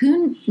little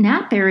cocoon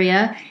nap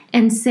area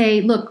and say,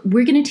 look,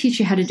 we're going to teach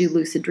you how to do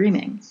lucid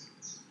dreaming,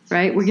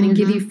 right? We're going to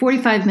give you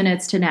 45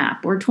 minutes to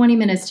nap or 20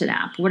 minutes to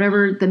nap,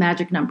 whatever the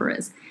magic number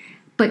is.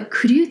 But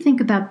could you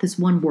think about this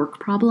one work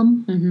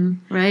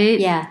problem, right?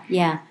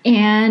 Yeah.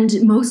 And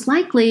most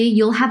likely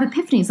you'll have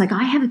epiphanies. Like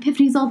I have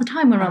epiphanies all the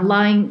time when I'm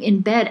lying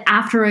in bed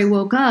after I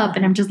woke up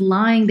and I'm just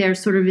lying there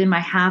sort of in my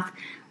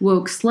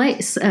half-woke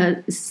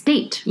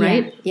state,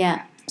 right?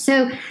 Yeah.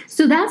 So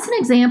that's an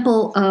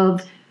example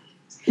of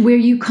where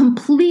you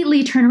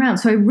completely turn around.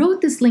 So I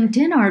wrote this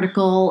LinkedIn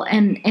article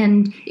and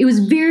it was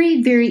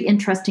very, very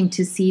interesting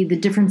to see the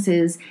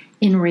differences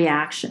in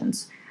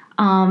reactions.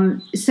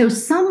 So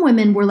some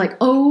women were like,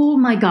 oh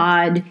my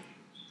God,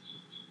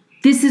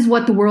 this is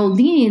what the world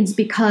needs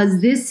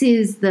because this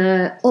is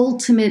the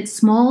ultimate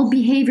small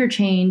behavior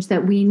change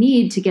that we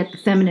need to get the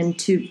feminine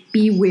to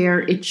be where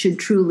it should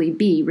truly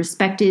be,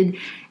 respected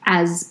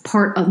as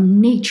part of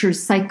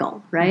nature's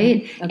cycle,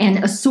 right?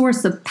 And a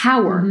source of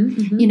power,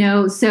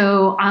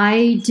 So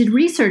I did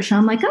research and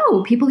I'm like,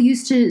 oh, people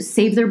used to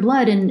save their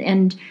blood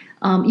and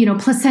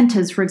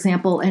placentas, for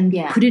example, and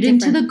put it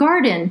into the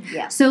garden.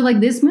 Yeah. So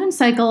like this moon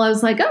cycle, I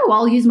was like, oh,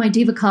 I'll use my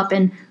Diva cup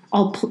and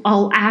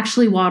I'll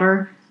actually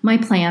water my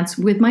plants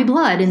with my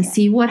blood and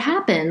see what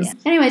happens. Yeah.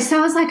 Anyway, so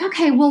I was like,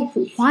 okay, well,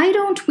 why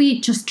don't we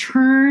just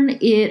turn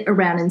it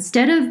around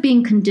instead of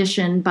being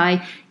conditioned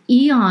by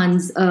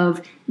eons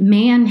of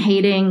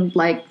man-hating,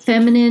 like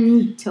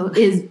feminine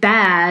is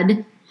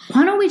bad.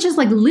 Why don't we just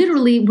like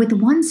literally with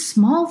one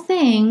small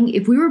thing,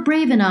 if we were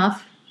brave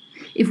enough,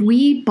 if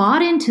we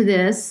bought into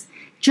this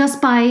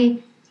just by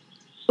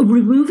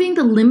removing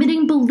the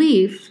limiting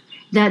belief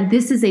that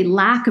this is a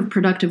lack of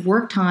productive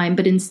work time,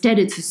 but instead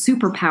it's a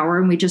superpower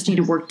and we just need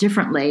to work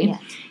differently,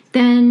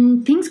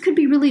 then things could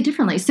be really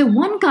differently. So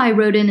one guy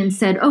wrote in and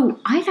said, oh,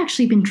 I've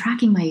actually been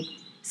tracking my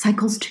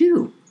cycles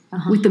too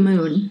with the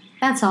moon.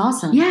 That's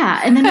awesome. Yeah.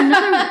 And then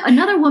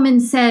another woman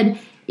said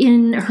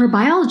in her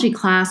biology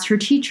class, her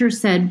teacher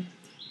said,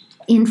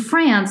 in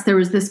France, there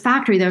was this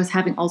factory that was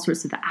having all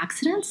sorts of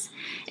accidents.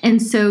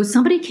 And so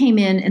somebody came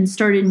in and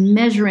started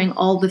measuring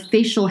all the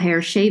facial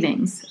hair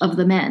shavings of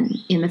the men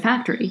in the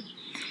factory.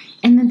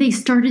 And then they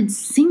started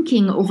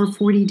sinking over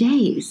 40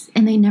 days,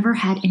 and they never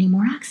had any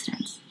more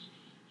accidents.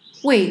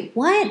 Wait,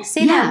 what?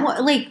 Say that.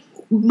 What, like,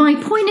 my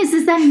point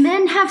is that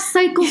men have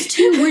cycles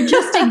too. We're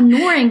just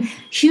ignoring.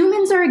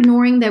 Humans are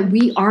ignoring that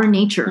we are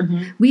nature.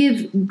 We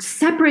have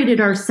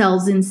separated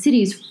ourselves in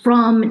cities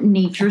from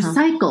nature's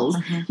cycles.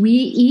 We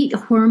eat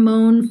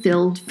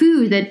hormone-filled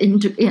food that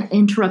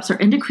interrupts our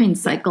endocrine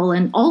cycle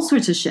and all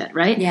sorts of shit,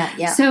 right?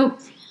 Yeah. So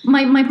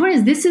my point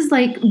is, this is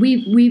like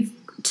we've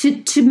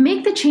to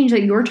make the change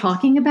that you're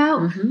talking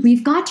about,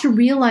 we've got to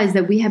realize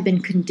that we have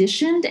been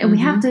conditioned and we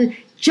have to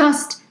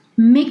just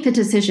make the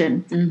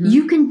decision.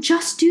 You can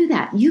just do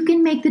that. You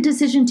can make the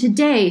decision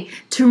today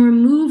to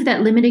remove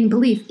that limiting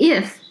belief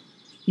if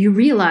you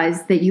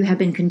realize that you have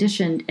been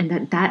conditioned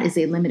and that is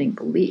a limiting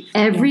belief.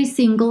 Every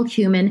single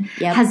human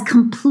has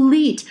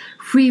complete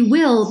free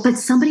will, but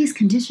somebody's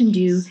conditioned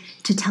you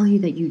to tell you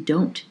that you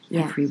don't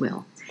have free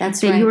will.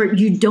 That's that right.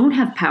 You don't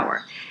have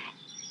power.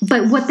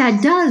 But what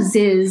that does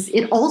is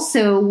it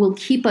also will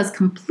keep us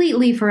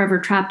completely forever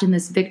trapped in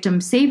this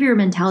victim-savior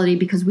mentality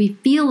because we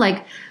feel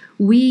like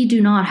we do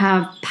not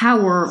have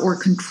power or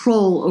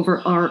control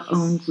over our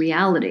own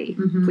reality,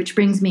 which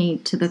brings me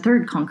to the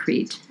third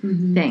concrete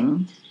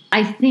thing.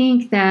 I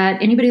think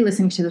that anybody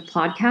listening to the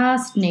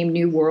podcast named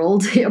New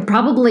World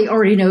probably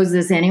already knows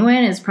this anyway,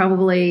 and is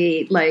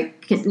probably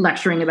like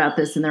lecturing about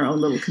this in their own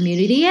little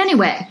community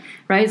anyway,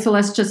 right? So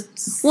let's just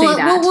say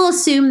that. We'll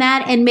assume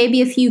that, and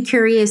maybe a few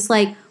curious,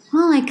 like,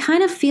 well, I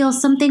kind of feel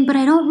something, but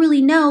I don't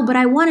really know, but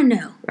I want to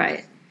know.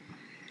 Right.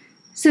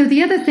 So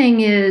the other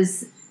thing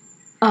is,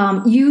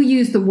 you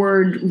use the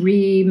word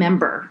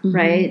remember,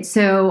 right?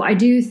 So I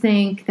do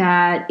think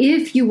that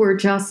if you were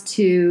just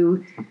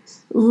to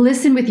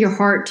listen with your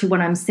heart to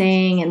what I'm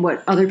saying and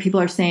what other people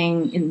are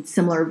saying in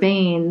similar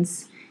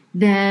veins,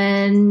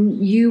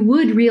 then you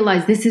would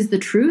realize this is the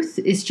truth.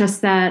 It's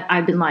just that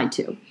I've been lied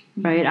to,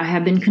 right? I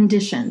have been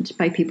conditioned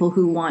by people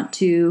who want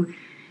to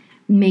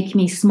make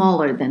me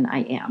smaller than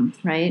I am,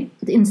 right?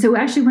 And so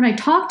actually when I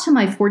talk to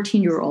my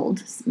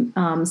 14-year-old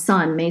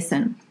son,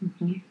 Mason,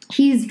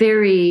 he's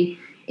very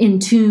in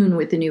tune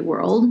with the new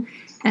world.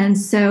 And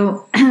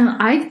so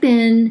I've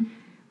been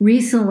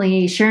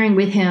recently sharing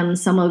with him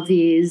some of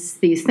these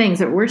things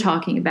that we're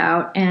talking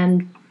about.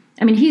 And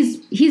I mean,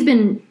 he's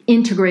been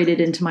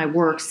integrated into my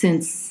work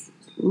since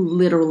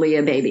literally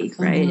a baby,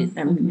 right?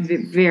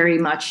 Very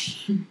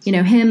much,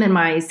 him and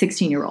my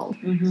 16-year-old.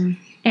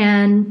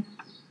 And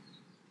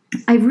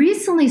I've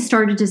recently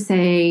started to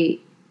say,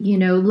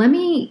 let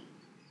me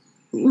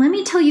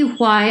tell you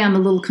why I'm a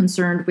little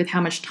concerned with how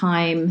much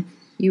time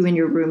you and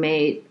your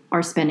roommate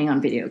are spending on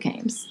video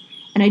games.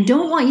 And I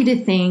don't want you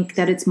to think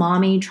that it's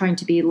mommy trying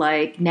to be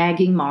like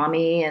nagging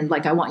mommy and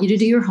like, I want you to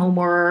do your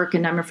homework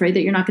and I'm afraid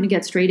that you're not going to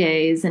get straight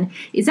A's. And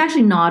it's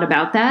actually not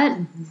about that.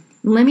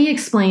 Let me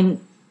explain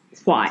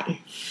why,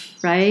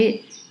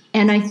 right?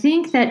 And I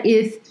think that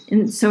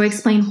so I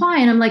explain why.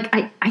 And I'm like,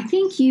 I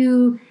think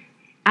you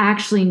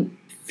actually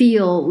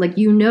feel like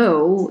you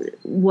know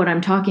what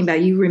I'm talking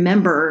about. You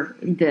remember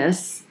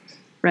this,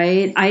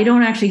 right? I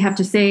don't actually have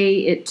to say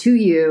it to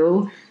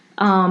you.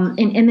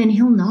 And then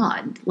he'll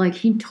nod, like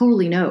he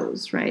totally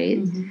knows,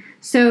 right?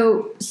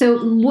 So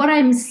what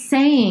I'm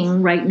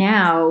saying right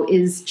now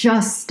is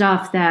just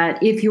stuff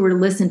that if you were to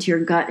listen to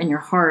your gut and your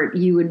heart,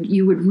 you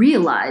would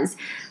realize.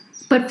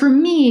 But for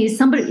me,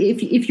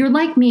 if you're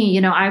like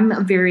me, I'm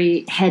a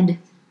very head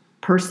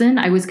person.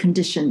 I was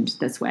conditioned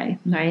this way,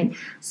 right?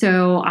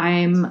 So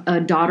I'm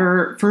a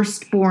daughter,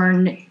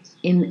 firstborn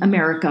in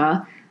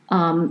America,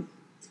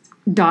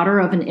 daughter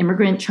of an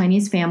immigrant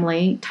Chinese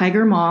family,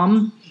 tiger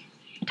mom,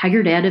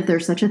 tiger dad, if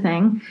there's such a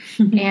thing.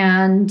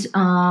 And,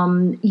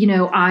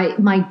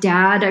 my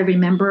dad, I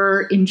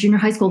remember in junior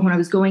high school, when I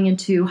was going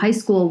into high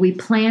school, we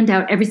planned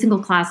out every single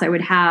class I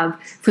would have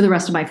for the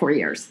rest of my 4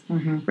 years,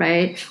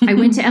 right? I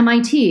went to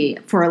MIT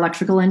for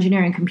electrical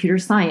engineering, computer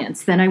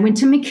science. Then I went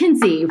to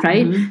McKinsey,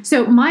 right?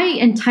 So my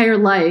entire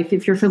life,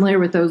 if you're familiar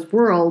with those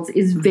worlds,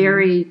 is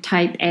very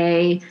type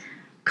A,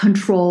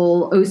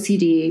 control,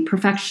 OCD,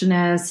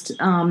 perfectionist.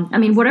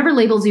 Whatever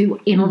labels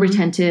you, anal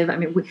retentive.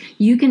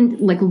 You can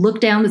like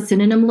look down the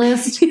synonym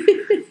list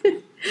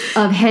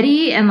of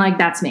heady and like,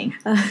 that's me,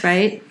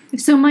 right?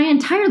 So my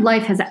entire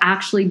life has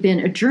actually been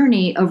a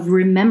journey of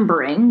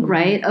remembering,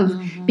 right? Of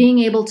being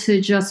able to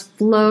just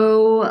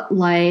flow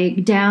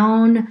like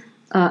down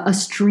a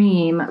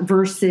stream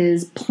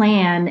versus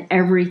plan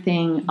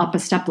everything up a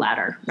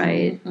stepladder,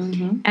 right?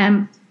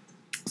 And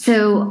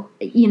so,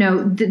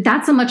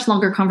 that's a much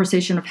longer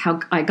conversation of how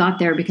I got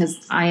there,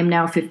 because I am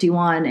now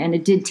 51 and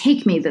it did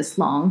take me this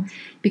long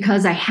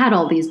because I had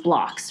all these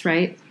blocks,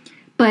 right?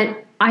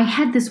 But I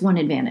had this one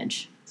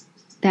advantage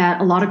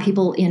that a lot of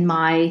people in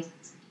my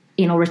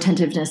anal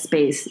retentiveness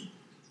space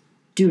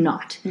do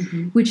not,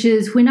 which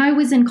is when I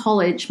was in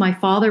college, my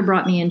father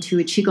brought me into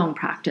a Qigong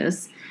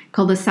practice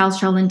called the South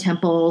Shaolin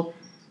Temple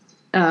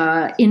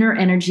Inner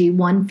Energy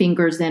One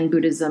Finger Zen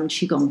Buddhism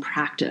Qigong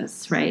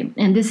practice, right?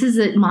 And this is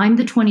I'm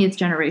the 20th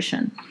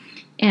generation.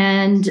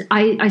 And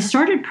I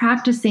started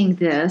practicing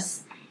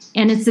this,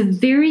 and it's a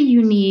very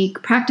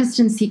unique, practiced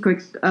in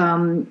secret,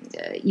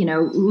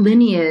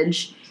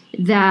 lineage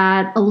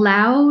that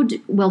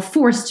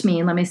forced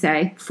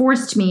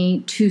me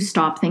to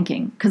stop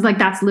thinking. Because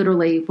that's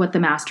literally what the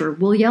master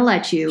will yell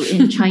at you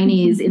in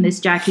Chinese, in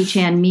this Jackie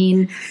Chan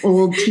mean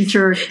old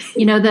teacher,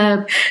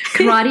 the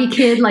Karate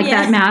Kid,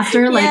 that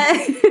master,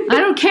 I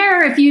don't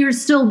care if you're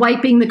still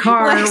wiping the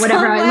car or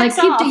whatever.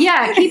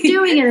 Keep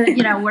doing it,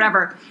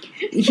 whatever.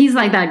 He's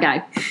like that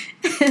guy.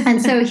 And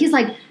so he's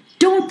like,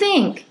 don't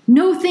think,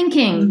 no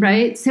thinking,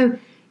 right? So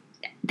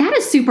that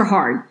is super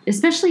hard,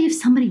 especially if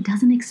somebody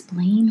doesn't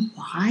explain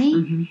why.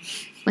 Mm-hmm.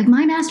 Like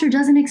my master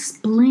doesn't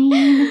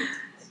explain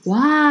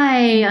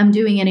why I'm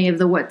doing any of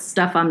the what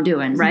stuff I'm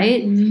doing,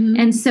 right? Mm-hmm.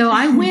 And so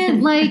I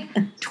went like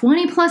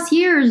 20 plus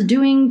years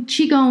doing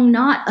Qigong,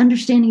 not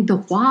understanding the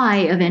why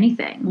of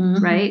anything,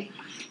 Mm-hmm. right?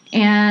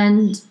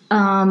 And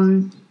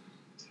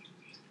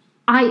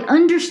I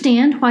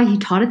understand why he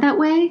taught it that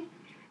way,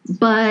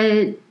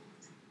 but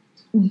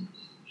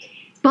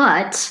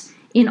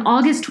in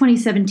August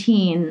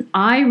 2017,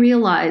 I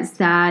realized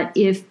that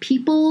if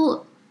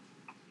people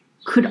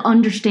could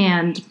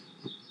understand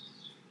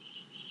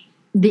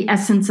the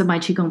essence of my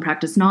Qigong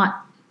practice,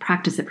 not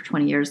practice it for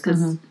 20 years,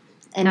 because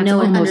And that's know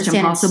and almost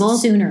understand impossible. it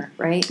sooner,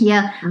 right?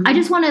 Yeah, I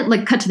just want to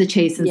like cut to the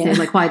chase and say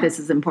like why this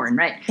is important,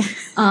 right?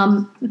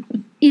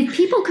 If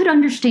people could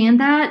understand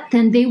that,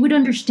 then they would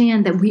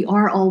understand that we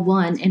are all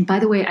one. And by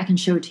the way, I can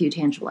show it to you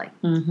tangibly.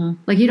 Mm-hmm.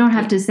 Like you don't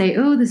have to say,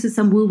 oh, this is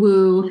some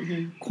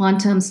woo-woo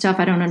quantum stuff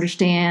I don't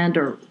understand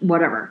or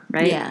whatever,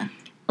 right? Yeah.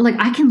 Like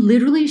I can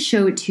literally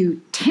show it to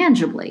you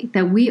tangibly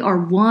that we are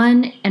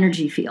one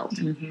energy field.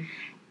 Mm-hmm.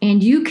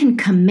 And you can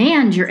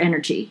command your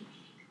energy,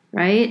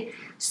 right?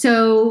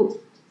 So,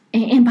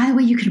 and by the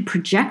way, you can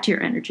project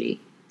your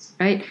energy,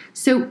 right?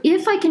 So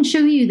if I can show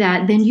you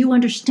that, then you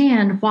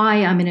understand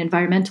why I'm an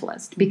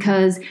environmentalist,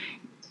 because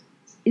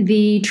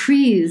the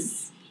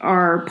trees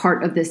are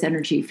part of this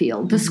energy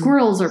field. The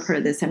squirrels are part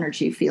of this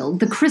energy field.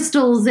 The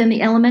crystals and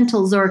the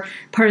elementals are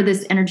part of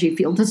this energy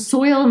field. The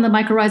soil and the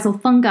mycorrhizal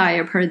fungi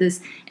are part of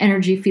this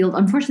energy field.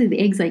 Unfortunately,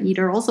 the eggs I eat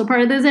are also part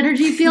of this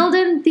energy field,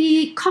 and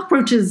the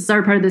cockroaches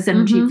are part of this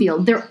energy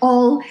field. They're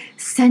all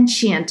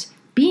sentient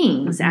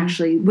beings,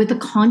 actually, with a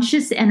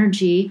conscious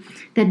energy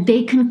that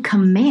they can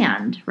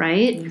command,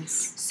 right?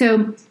 Yes.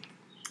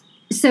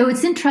 So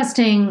it's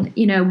interesting,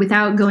 you know,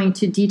 without going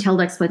to detailed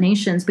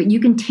explanations, but you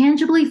can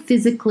tangibly,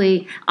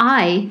 physically,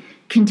 I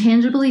can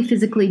tangibly,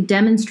 physically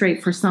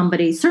demonstrate for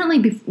somebody,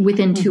 certainly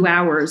within 2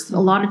 hours. A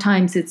lot of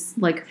times it's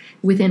like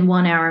within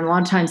 1 hour, and a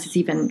lot of times it's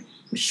even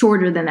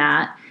shorter than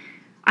that.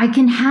 I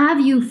can have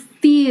you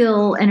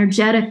feel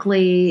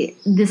energetically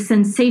the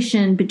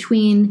sensation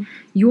between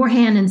your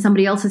hand and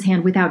somebody else's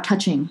hand without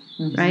touching,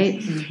 right?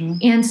 Mm-hmm.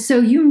 And so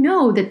you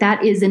know that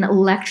that is an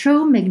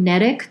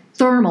electromagnetic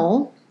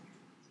thermal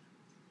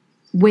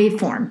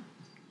waveform.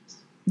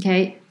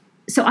 Okay.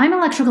 So I'm an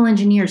electrical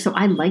engineer, so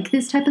I like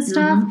this type of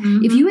stuff.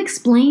 If you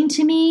explain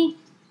to me,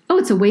 oh,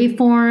 it's a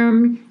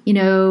waveform, you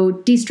know,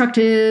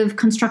 destructive,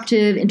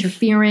 constructive,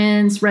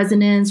 interference,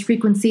 resonance,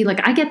 frequency,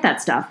 like I get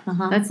that stuff.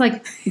 That's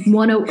like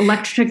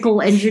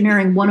electrical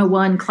engineering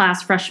 101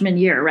 class freshman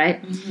year,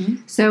 right?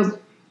 So,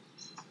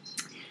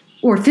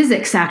 or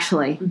physics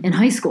actually in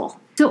high school.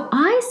 So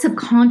I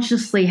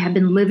subconsciously have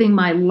been living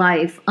my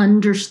life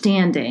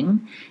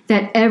understanding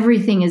that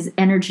everything is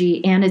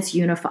energy and it's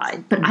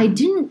unified. But I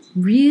didn't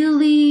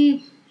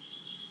really,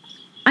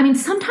 I mean,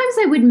 sometimes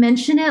I would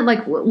mention it,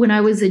 like when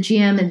I was a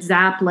GM at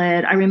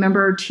Zaplet, I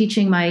remember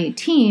teaching my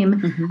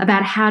team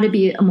about how to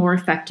be a more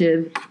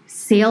effective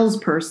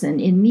salesperson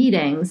in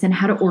meetings and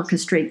how to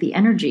orchestrate the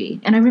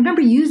energy. And I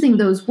remember using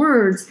those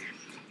words,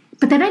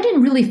 but then I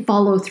didn't really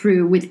follow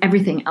through with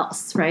everything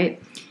else, right?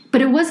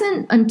 But it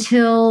wasn't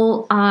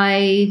until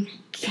I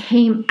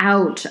came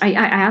out, I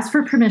asked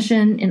for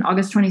permission in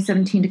August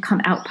 2017 to come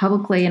out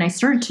publicly, and I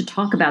started to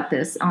talk about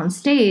this on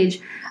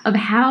stage of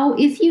how,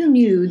 if you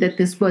knew that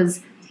this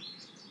was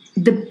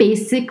the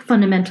basic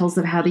fundamentals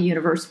of how the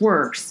universe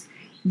works,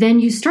 then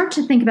you start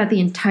to think about the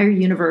entire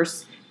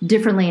universe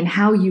differently and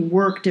how you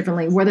work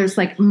differently, whether it's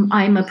like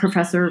I'm a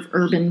professor of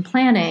urban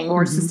planning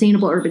or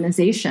sustainable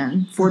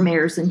urbanization for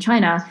mayors in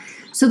China.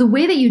 So the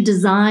way that you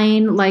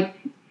design like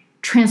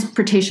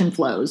transportation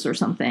flows or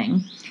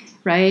something,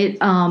 right?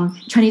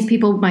 Chinese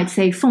people might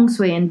say feng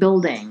shui in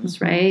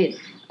buildings, right?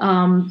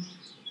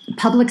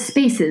 Public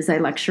spaces I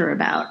lecture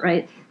about,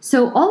 right?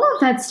 So all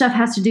of that stuff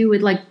has to do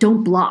with like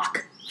don't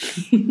block,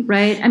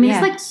 right? I mean,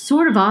 it's like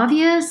sort of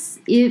obvious,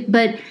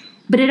 but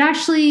it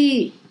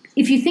actually,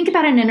 if you think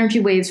about it in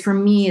energy waves, for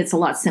me, it's a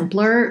lot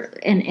simpler,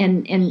 and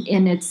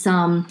it's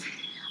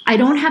I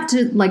don't have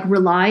to like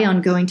rely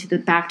on going to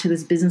back to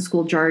this business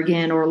school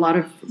jargon or a lot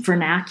of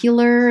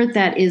vernacular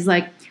that is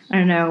like, I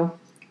don't know,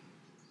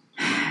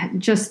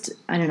 just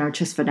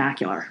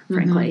vernacular,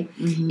 frankly.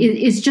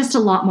 It's just a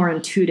lot more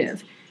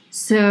intuitive.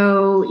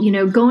 So, you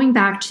know, going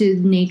back to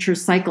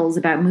nature's cycles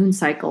about moon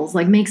cycles,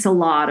 like makes a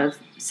lot of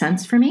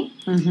sense for me.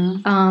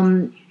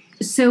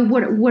 So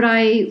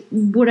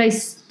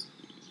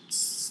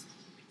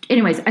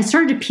anyways, I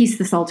started to piece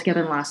this all together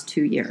in the last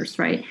 2 years,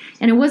 right?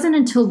 And it wasn't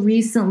until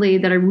recently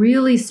that I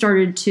really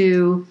started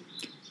to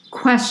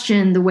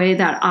question the way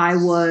that I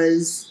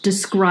was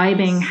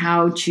describing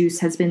how Juice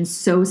has been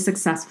so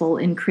successful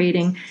in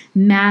creating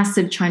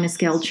massive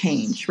China-scale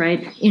change,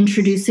 right?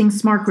 Introducing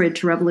smart grid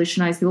to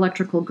revolutionize the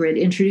electrical grid,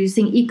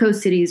 introducing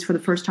eco-cities for the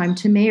first time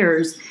to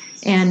mayors,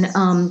 and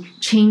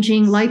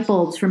changing light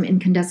bulbs from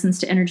incandescents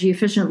to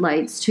energy-efficient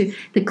lights, to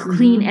the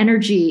clean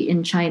energy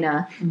in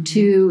China,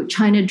 to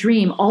China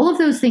Dream. All of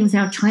those things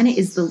now, China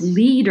is the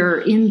leader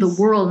in the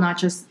world, not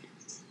just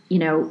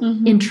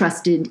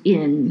interested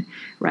in,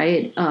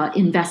 right,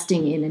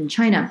 investing in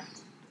China.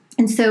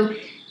 And so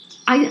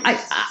I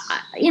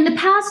in the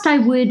past, I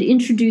would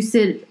introduce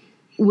it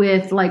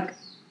with like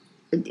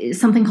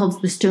something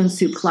called the Stone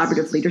Soup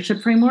Collaborative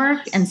Leadership Framework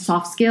and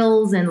soft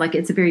skills. And like,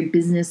 it's a very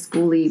business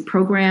schooly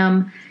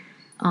program.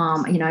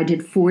 I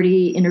did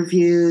 40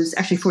 interviews,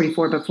 actually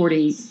 44, but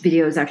 40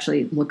 videos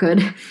actually look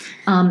good,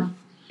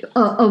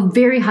 of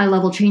very high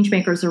level change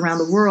makers around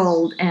the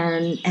world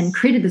and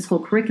created this whole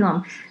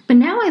curriculum. But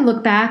now I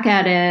look back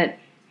at it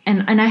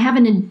and I have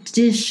an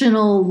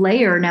additional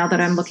layer now that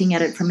I'm looking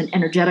at it from an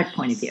energetic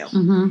point of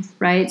view,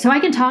 right? So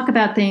I can talk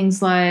about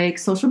things like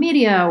social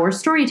media or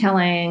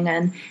storytelling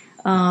and,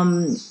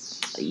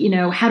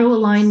 how to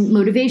align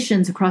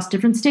motivations across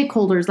different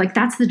stakeholders. Like,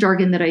 that's the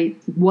jargon that I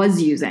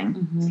was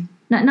using.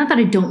 Not that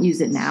I don't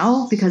use it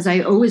now, because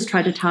I always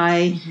try to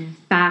tie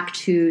back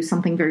to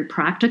something very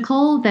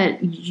practical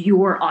that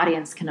your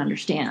audience can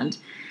understand.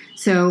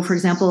 So, for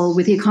example,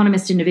 with the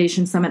Economist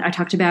Innovation Summit, I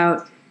talked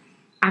about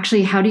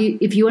actually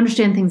if you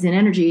understand things in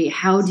energy,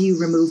 how do you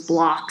remove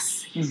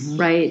blocks,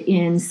 right,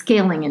 in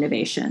scaling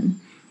innovation?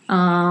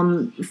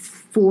 How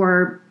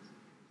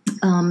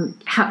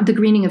the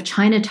Greening of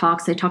China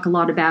talks, I talk a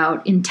lot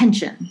about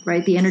intention,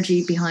 right? The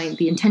energy behind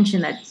the intention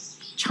that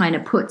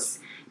China puts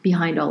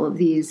behind all of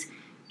these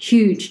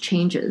huge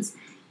changes.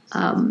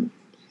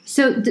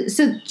 So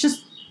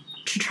just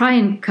to try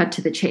and cut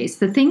to the chase,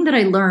 the thing that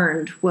I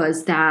learned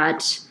was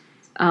that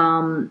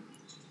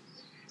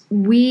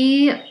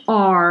we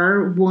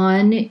are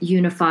one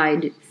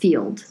unified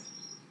field,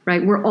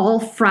 right? We're all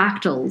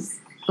fractals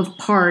of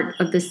part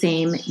of the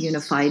same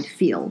unified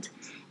field.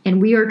 And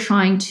we are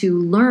trying to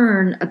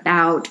learn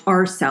about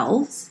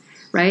ourselves,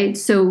 right?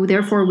 So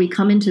therefore, we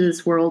come into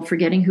this world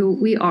forgetting who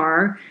we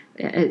are,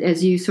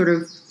 as you sort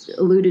of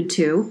alluded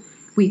to.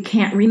 We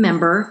can't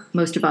remember,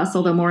 most of us,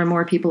 although more and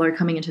more people are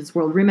coming into this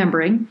world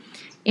remembering.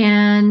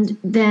 And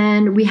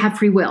then we have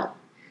free will.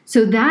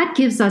 So that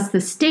gives us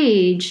the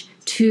stage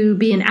to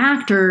be an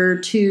actor,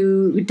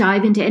 to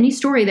dive into any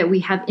story that we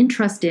have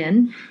interest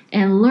in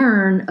and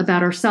learn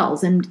about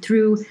ourselds. And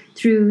through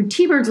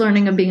T-Bird's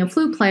learning of being a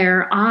flute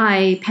player,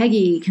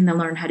 Peggy, can then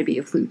learn how to be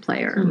a flute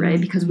player, right?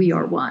 Because we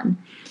are one.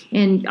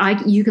 And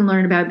you can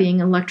learn about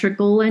being an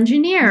electrical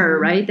engineer,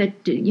 right? That,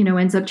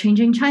 ends up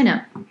changing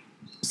China.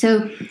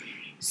 So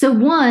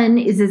one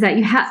is that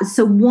you have,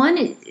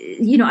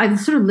 I've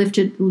sort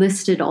of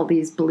listed all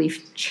these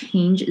belief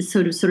changes,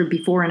 sort of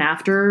before and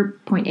after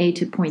point A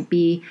to point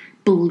B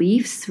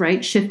beliefs,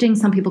 right? Shifting.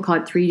 Some people call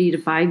it 3D to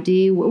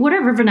 5D,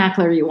 whatever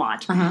vernacular you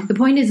want. The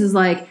point is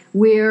like,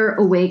 we're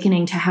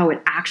awakening to how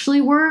it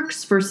actually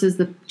works versus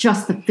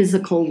just the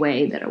physical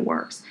way that it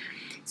works.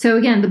 So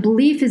again, the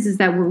belief is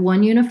that we're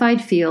one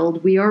unified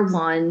field. We are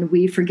one.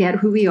 We forget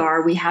who we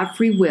are. We have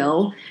free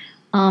will.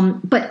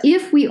 But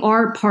if we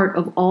are part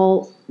of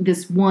all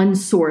this one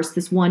source,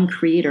 this one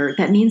creator,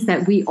 that means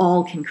that we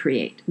all can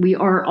create. We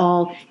are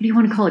all, if you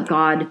want to call it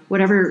God,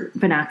 whatever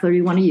vernacular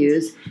you want to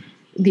use,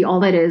 the all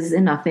that is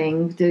and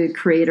nothing, the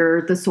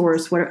creator, the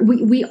source, whatever.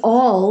 We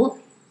all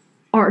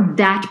are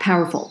that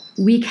powerful.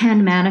 We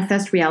can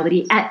manifest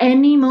reality at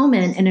any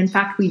moment. And in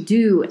fact, we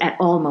do at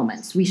all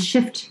moments. We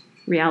shift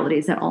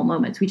realities at all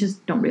moments. We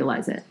just don't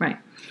realize it, right?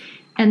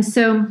 And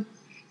so,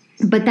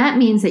 but that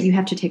means that you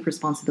have to take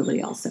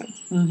responsibility also.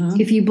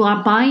 If you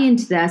buy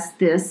into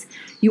this,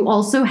 you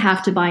also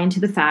have to buy into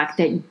the fact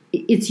that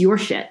it's your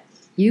shit.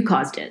 You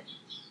caused it.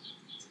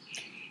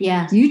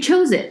 Yeah. You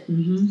chose it,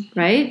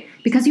 right?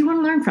 Because you want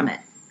to learn from it,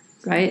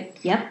 right?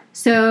 Yep.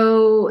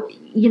 So,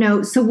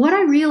 so what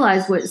I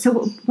realized what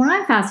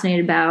I'm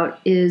fascinated about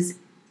is,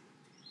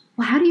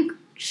 well, how do you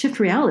shift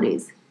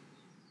realities?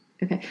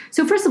 Okay.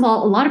 So first of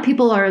all, a lot of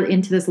people are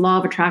into this law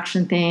of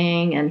attraction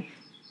thing and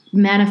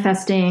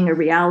manifesting a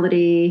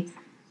reality,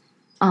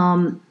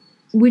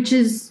 which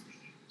is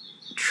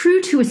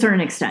true to a certain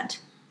extent.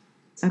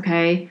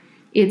 Okay.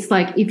 It's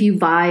like, if you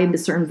vibe a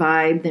certain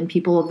vibe, then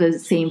people of the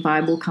same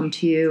vibe will come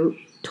to you.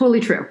 Totally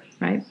true.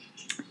 Right.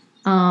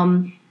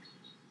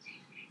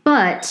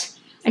 But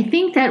I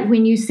think that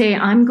when you say,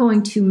 I'm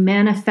going to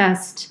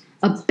manifest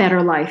a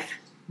better life,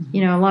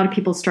 a lot of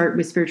people start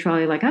with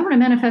spirituality, like, I want to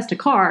manifest a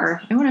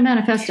car. I want to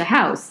manifest a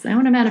house. I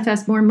want to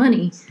manifest more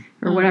money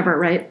or whatever.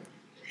 Right.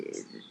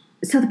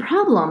 So the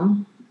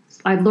problem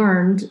I've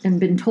learned and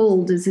been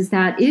told is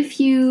that if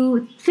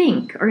you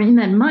think or in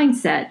that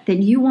mindset that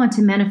you want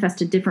to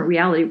manifest a different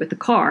reality with the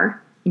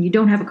car, and you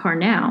don't have a car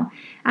now,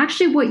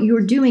 actually what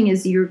you're doing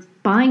is you're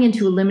buying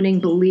into a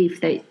limiting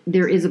belief that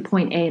there is a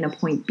point A and a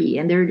point B,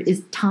 and there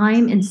is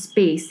time and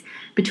space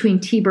between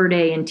T-Bird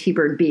A and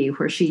T-Bird B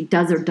where she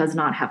does or does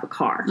not have a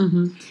car.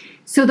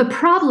 So the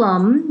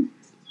problem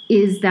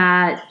is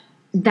that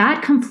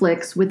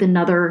conflicts with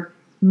another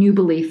new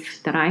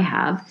belief that I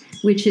have,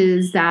 which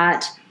is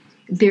that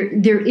there,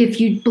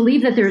 if you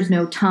believe that there's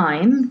no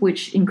time,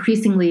 which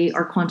increasingly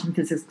our quantum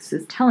physics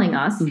is telling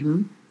us,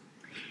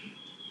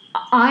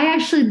 I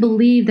actually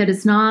believe that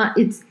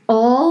it's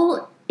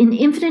all an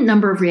infinite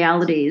number of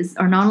realities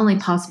are not only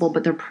possible,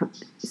 but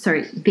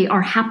they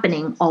are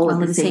happening all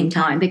at the same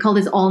time. They call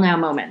this all now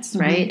moments,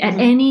 right? At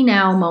any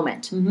now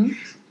moment,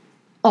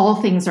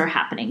 all things are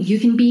happening. You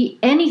can be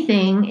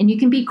anything, and you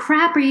can be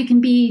crap, or you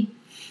can be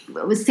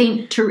Mother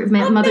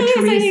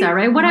Teresa,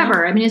 right?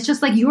 Whatever. I mean, it's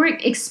just like you're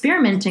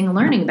experimenting,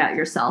 learning about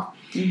yourself.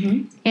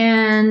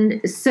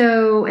 And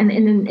so, and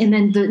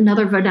then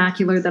another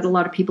vernacular that a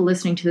lot of people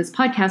listening to this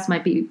podcast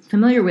might be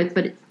familiar with,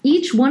 but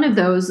each one of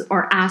those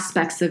are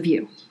aspects of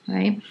you,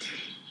 right?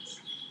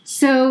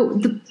 So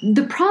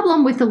the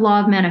problem with the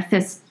law of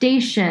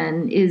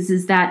manifestation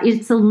is that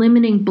it's a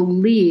limiting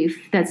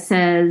belief that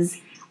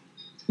says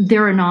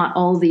there are not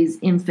all these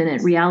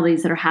infinite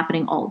realities that are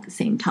happening all at the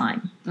same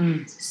time.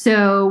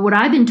 So what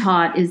I've been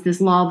taught is this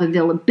law of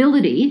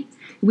availability,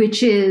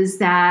 which is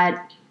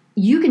that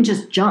you can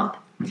just jump.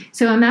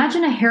 So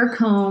imagine a hair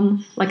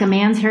comb, like a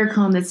man's hair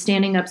comb that's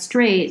standing up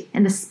straight,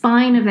 and the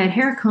spine of that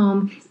hair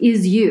comb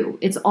is you.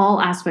 It's all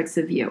aspects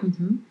of you.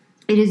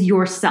 It is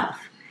yourself.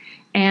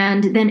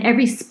 And then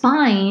every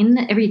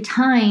spine, every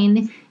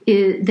tine,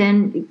 it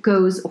then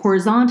goes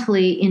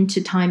horizontally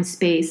into time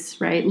space,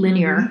 right?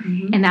 Linear.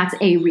 And that's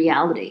a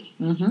reality.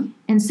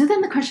 And so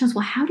then the question is,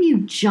 well, how do you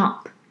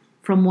jump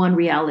from one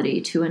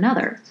reality to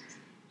another?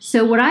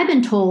 So what I've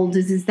been told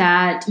is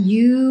that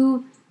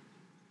you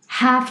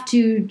have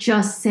to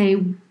just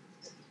say,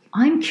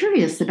 I'm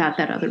curious about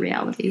that other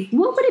reality.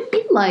 What would it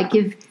be like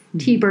if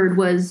T-Bird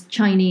was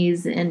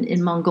Chinese and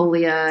in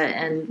Mongolia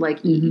and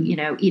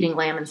eating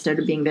lamb instead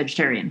of being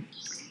vegetarian?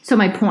 So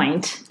my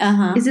point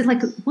is it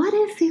like, what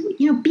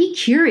if, be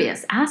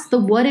curious, ask the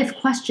what if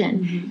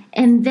question,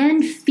 and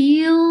then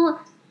feel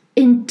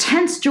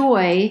intense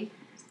joy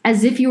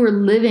as if you were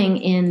living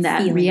in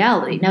that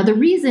reality. Now, the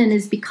reason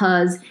is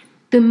because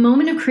the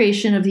moment of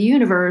creation of the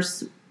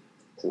universe,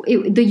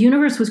 the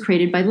universe was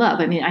created by love.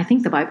 I mean, I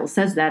think the Bible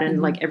says that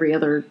in like every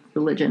other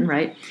religion,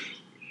 right?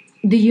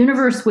 The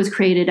universe was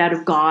created out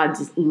of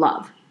God's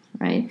love,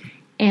 right?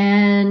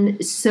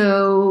 And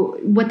so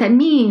what that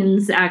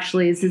means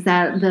actually is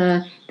that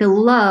the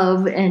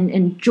love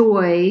and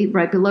joy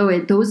right below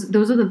it, those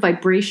are the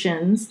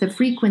vibrations, the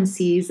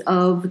frequencies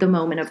of the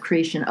moment of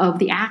creation, of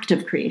the act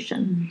of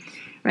creation,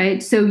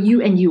 right? So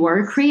you are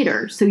a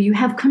creator, so you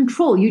have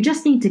control. You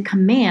just need to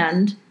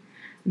command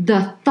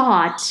the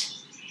thought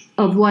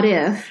of what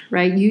if,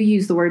 right? You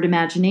use the word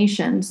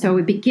imagination. So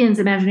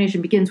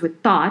imagination begins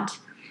with thought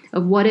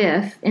of what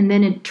if, and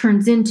then it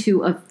turns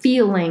into a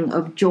feeling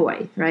of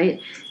joy, right?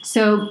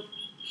 So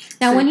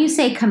now when you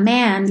say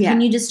command,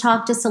 can you just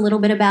talk just a little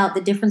bit about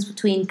the difference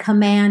between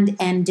command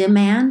and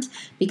demand?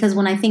 Because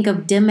when I think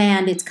of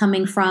demand, it's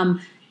coming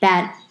from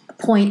that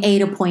point A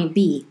to point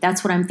B.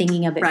 That's what I'm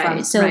thinking of it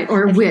from. So,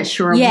 or a wish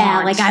or a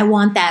want. like I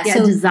want that. Yeah,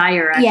 so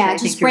desire,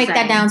 actually. Just break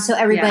that down so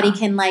everybody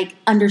can like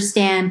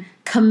understand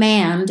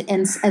command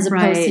as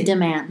opposed to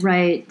demand.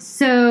 Right.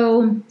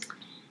 So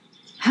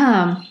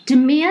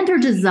demand or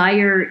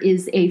desire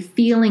is a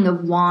feeling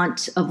of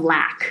want, of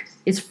lack.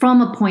 It's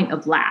from a point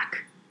of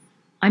lack.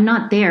 I'm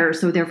not there,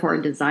 so therefore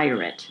I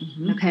desire it.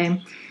 Okay?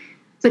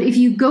 But if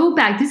you go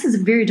back, this is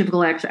a very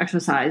difficult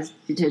exercise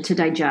to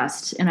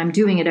digest, and I'm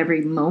doing it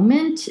every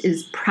moment,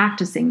 is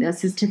practicing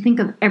this, is to think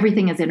of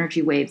everything as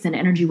energy waves and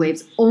energy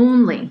waves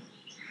only,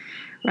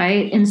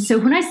 right? And so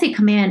when I say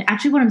command,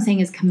 actually what I'm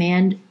saying is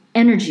command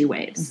energy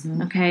waves,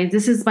 okay?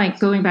 This is like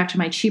going back to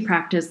my chi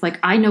practice. Like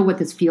I know what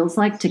this feels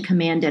like to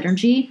command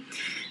energy.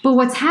 But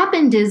what's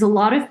happened is a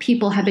lot of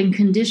people have been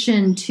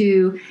conditioned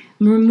to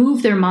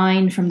remove their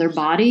mind from their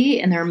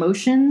body and their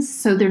emotions.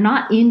 So they're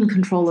not in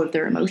control of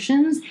their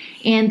emotions.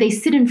 And they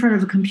sit in front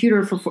of a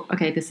computer for,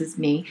 this is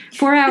me,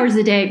 4 hours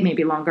a day,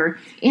 maybe longer.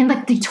 And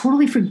like they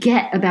totally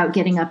forget about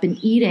getting up and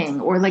eating,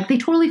 or like they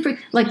totally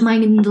like my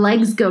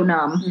legs go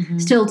numb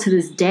still to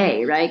this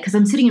day, right? Because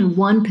I'm sitting in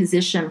one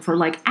position for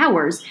like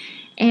hours.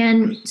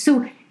 And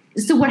so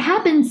what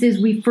happens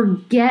is we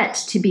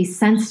forget to be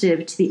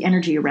sensitive to the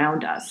energy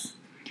around us,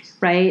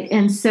 right?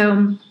 And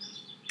so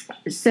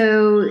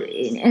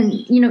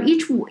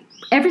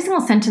every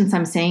single sentence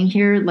I'm saying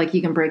here, like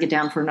you can break it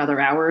down for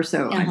another hour.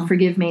 So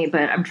forgive me,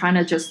 but I'm trying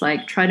to just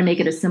like try to make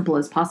it as simple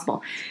as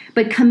possible.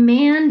 But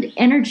command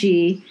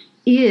energy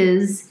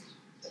is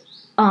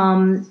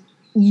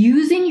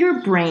using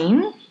your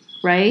brain,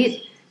 right,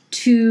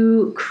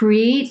 to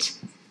create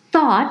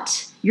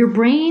thought. Your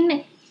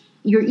brain,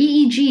 your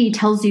EEG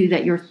tells you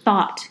that your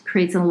thought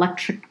creates an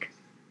electric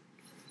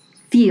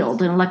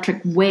field, an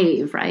electric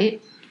wave,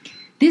 right?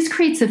 This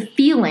creates a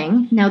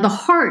feeling. Now, the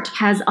heart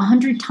has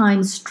 100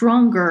 times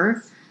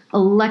stronger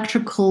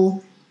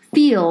electrical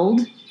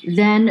field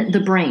than the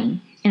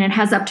brain, and it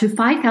has up to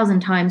 5,000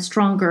 times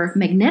stronger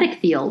magnetic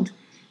field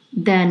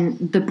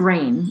than the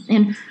brain.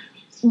 And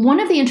one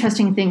of the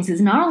interesting things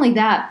is not only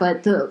that,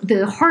 but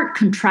the heart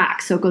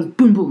contracts, so it goes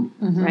boom, boom,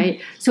 right?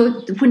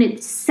 So when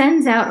it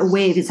sends out a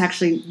wave, it's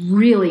actually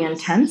really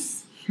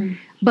intense.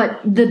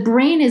 But the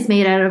brain is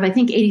made out of, I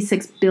think,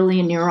 86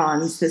 billion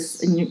neurons,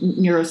 this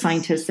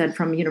neuroscientist said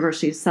from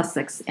University of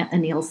Sussex,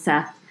 Anil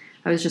Seth.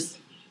 I was just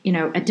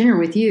at dinner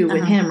with you,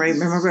 with him, right?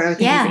 Remember, I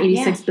think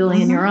it's 86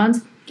 billion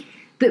neurons.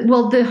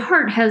 The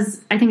heart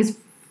has, I think it's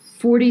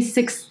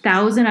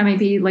 46,000, I might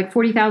be like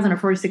 40,000 or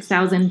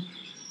 46,000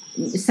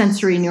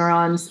 sensory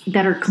neurons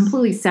that are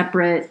completely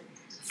separate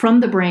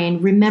from the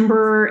brain,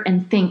 remember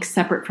and think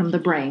separate from the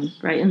brain,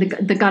 right? And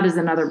the gut is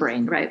another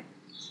brain, right?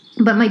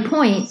 But my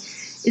point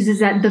is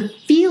that the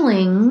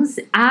feelings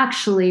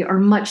actually are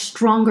much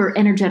stronger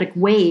energetic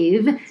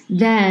wave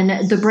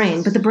than the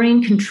brain, but the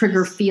brain can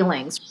trigger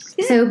feelings.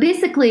 So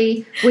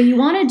basically, what you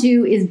want to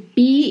do is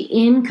be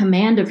in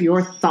command of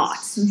your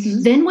thoughts.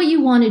 Then what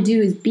you want to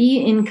do is be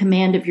in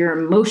command of your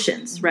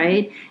emotions,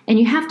 right? And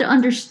you have to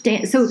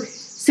understand.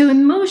 So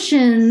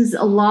emotions,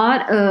 a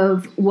lot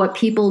of what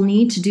people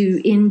need to do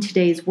in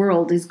today's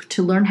world is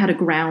to learn how to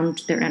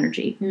ground their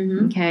energy.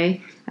 Okay?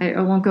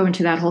 I won't go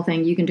into that whole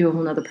thing. You can do a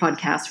whole nother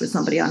podcast with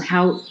somebody on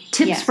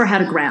tips for how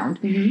to ground.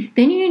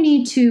 Then you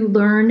need to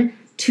learn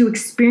to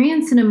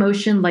experience an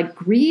emotion like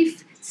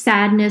grief,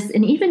 sadness,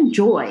 and even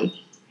joy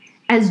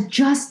as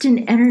just an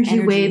energy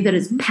wave that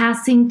is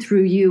passing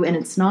through you and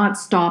it's not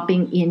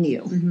stopping in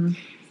you.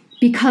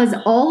 Because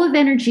all of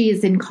energy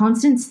is in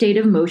constant state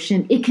of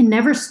motion. It can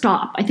never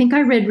stop. I think I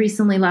read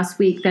recently last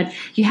week that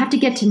you have to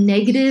get to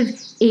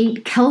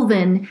 -8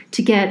 Kelvin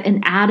to get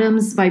an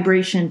atom's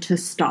vibration to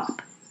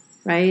stop,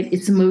 right?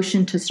 Its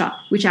motion to stop,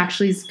 which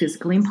actually is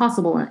physically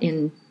impossible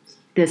in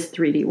this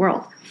 3D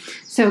world.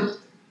 So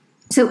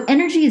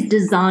energy is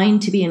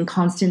designed to be in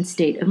constant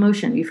state of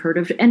motion. You've heard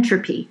of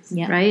entropy,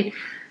 right?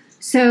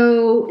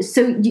 So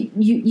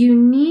you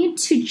need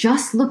to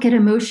just look at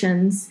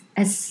emotions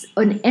as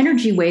an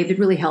energy wave. It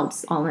really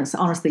helps,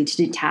 honestly, to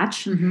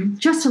detach.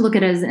 Just to look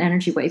at it as an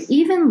energy wave.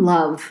 Even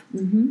love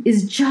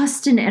is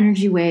just an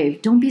energy wave.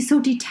 Don't be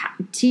so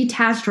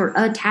detached or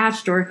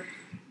attached or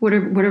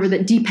whatever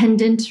that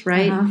dependent,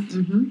 right?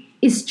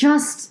 It's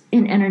just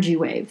an energy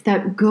wave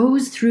that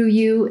goes through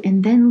you,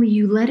 and then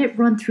you let it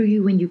run through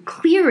you when you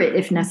clear it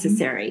if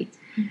necessary.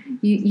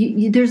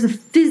 There's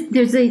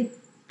a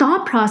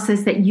thought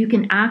process that you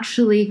can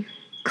actually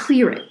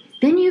clear it.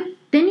 Then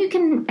you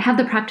can have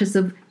the practice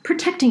of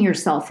protecting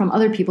yourself from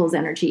other people's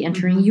energy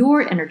entering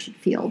your energy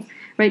field,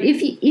 right?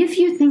 If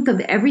you think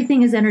of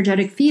everything as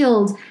energetic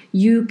fields,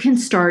 you can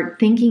start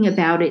thinking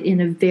about it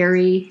in a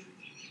very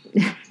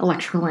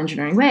electrical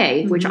engineering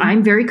way, which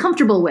I'm very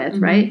comfortable with,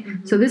 right?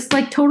 So this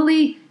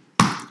totally,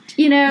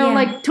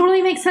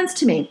 totally makes sense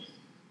to me.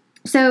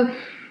 So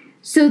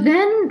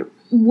then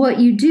what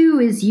you do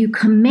is you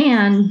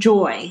command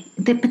joy,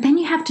 but then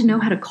you have to know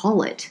how to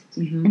call it.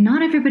 And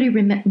not everybody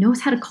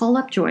knows how to call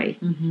up joy.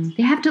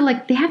 They have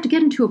to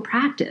get into a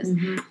practice,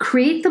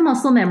 create the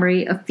muscle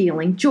memory of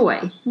feeling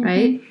joy,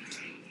 right?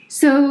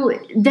 So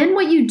then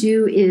what you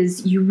do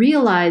is you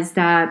realize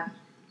that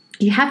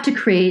you have to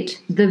create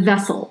the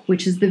vessel,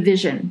 which is the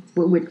vision,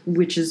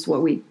 which is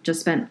what we just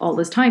spent all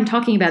this time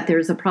talking about.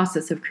 There's a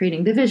process of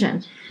creating the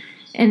vision.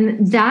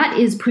 And that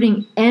is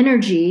putting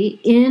energy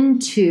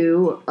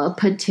into a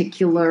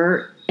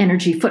particular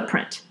energy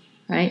footprint,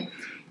 right?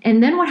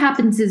 And then what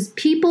happens is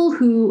people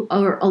who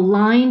are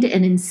aligned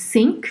and in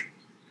sync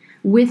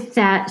with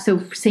that, so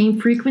same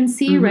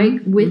frequency,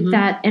 right, with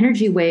that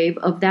energy wave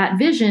of that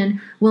vision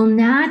will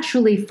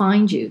naturally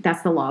find you.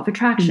 That's the law of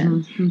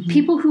attraction.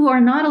 People who are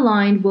not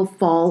aligned will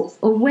fall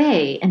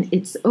away, and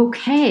it's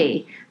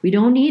okay. We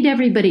don't need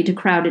everybody to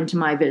crowd into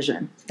my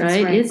vision,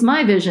 right? It's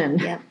my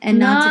vision. And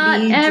not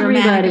to be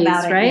everybody's,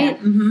 about it, right?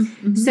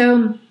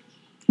 So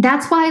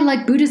that's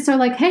why Buddhists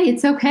are hey,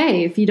 it's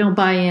okay if you don't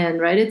buy in,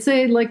 right? It's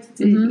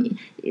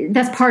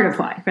that's part of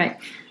why, right?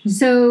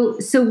 So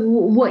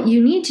what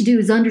you need to do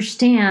is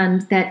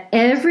understand that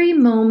every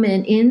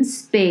moment in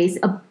space,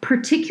 a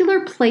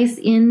particular place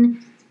in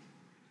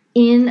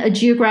a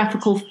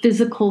geographical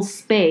physical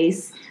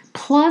space,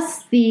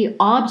 plus the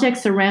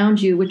objects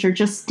around you, which are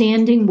just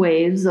standing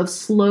waves of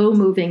slow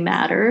moving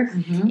matter,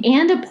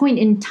 and a point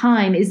in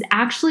time is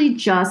actually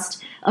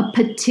just a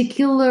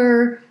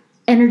particular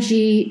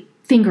energy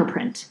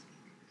fingerprint.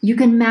 You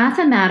can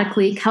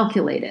mathematically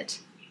calculate it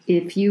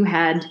if you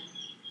had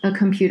a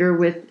computer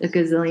with a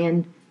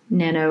gazillion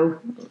nano,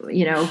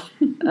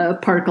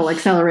 particle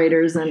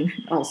accelerators and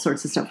all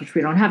sorts of stuff, which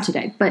we don't have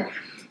today. But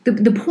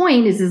the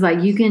point is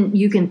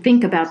you can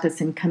think about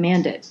this and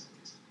command it.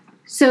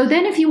 So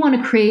then if you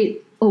want to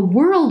create a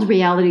world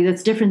reality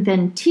that's different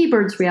than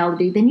T-Bird's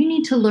reality, then you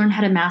need to learn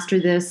how to master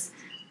this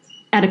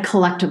at a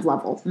collective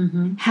level.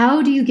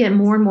 How do you get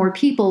more and more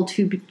people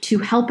to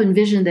help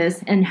envision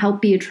this and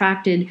help be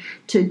attracted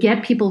to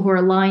get people who are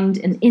aligned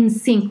and in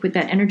sync with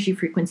that energy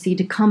frequency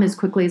to come as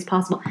quickly as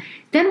possible?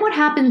 Then what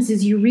happens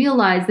is you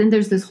realize then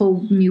there's this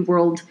whole new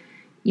world,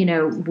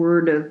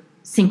 word of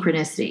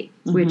synchronicity,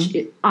 which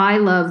I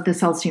love the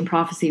Celestine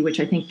Prophecy,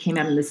 which I think came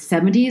out in the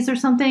 70s or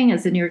something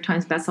as a New York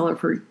Times bestseller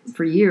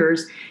for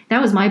years.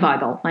 That was my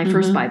Bible, my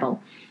first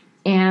Bible.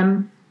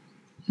 And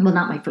well,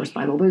 not my first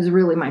Bible, but it was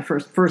really my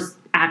first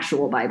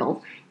actual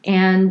Bible.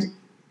 And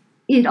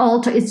it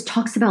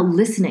talks about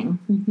listening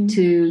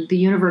to the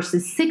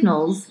universe's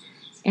signals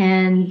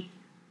and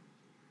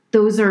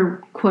those are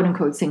quote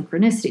unquote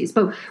synchronicities.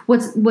 But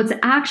what's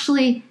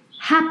actually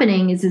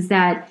happening is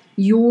that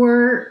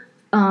your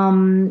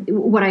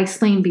what I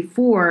explained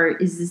before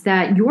is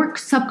that your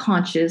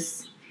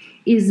subconscious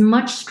is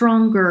much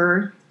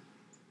stronger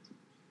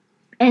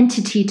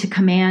entity to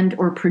command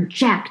or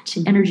project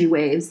energy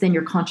waves than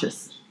your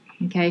conscious.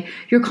 Okay,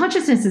 your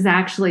consciousness is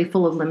actually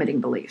full of limiting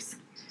beliefs.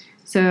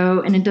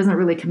 So, and it doesn't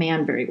really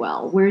command very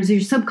well. Whereas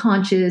your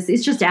subconscious,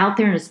 it's just out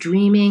there and it's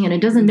dreaming and it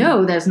doesn't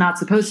know that it's not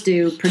supposed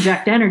to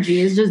project energy.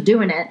 It's just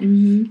doing it.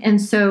 Mm-hmm.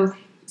 And so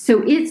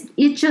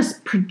it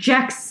just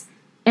projects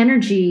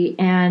energy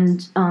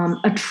and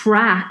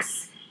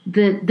attracts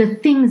the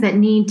things that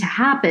need to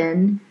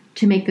happen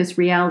to make this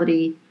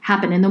reality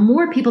happen. And the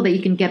more people that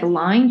you can get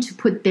aligned to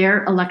put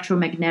their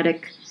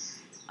electromagnetic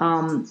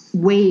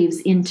waves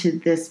into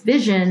this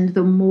vision,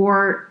 the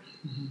more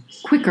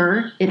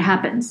quicker it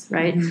happens,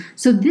 right? Mm-hmm.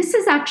 So this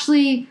is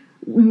actually,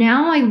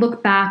 now I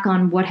look back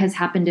on what has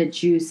happened at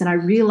Juice and I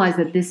realize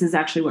that this is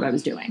actually what I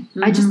was doing.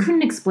 Mm-hmm. I just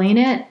couldn't explain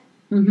it.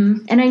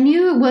 Mm-hmm. And I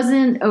knew it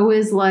wasn't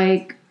always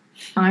like,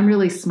 I'm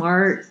really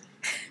smart.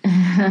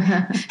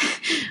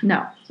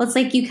 No. Well, it's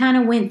like you kind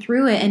of went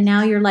through it and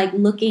now you're like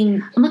looking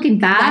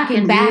back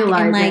and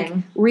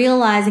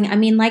realizing. I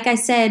mean, like I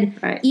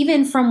said, right.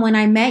 Even from when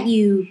I met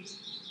you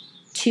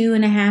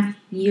 2.5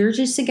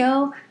 years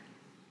ago,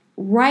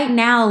 right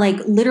now, like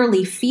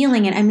literally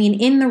feeling it. I mean,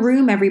 in the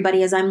room,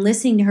 everybody, as I'm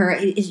listening to her,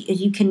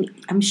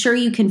 I'm sure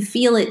you can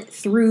feel it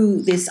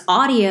through this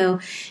audio,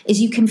 is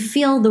you can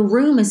feel the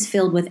room is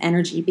filled with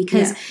energy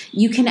because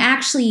you can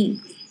actually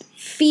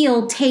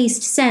feel,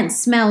 taste, sense,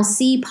 smell,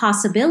 see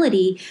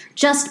possibility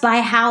just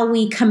by how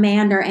we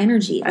command our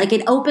energy. Like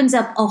it opens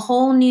up a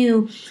whole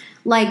new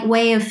like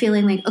way of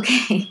feeling like,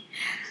 okay,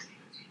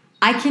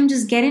 I can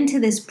just get into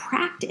this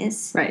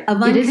practice of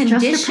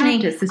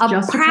unconditioning,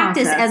 a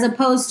practice as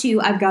opposed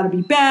to I've got to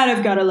be bad,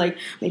 I've got to like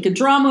make a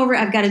drama over it,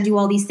 I've got to do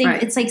all these things.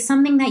 Right. It's like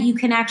something that you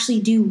can actually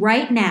do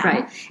right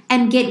now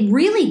and get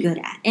really good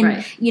at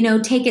and,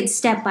 take it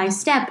step by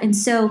step. And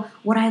so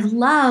what I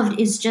loved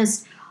is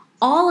just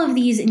all of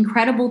these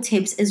incredible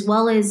tips as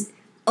well as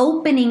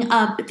opening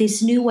up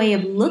this new way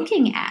of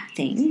looking at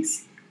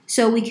things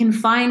so we can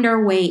find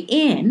our way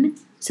in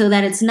so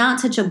that it's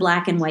not such a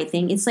black and white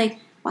thing. It's like,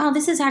 wow,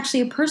 this is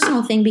actually a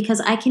personal thing because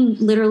I can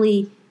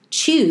literally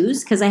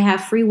choose, because I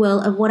have free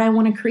will, of what I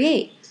want to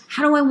create.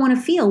 How do I want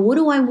to feel? What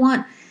do I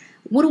want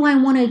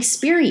to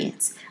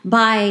experience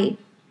by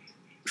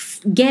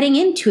getting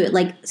into it,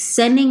 like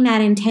sending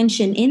that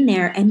intention in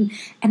there. And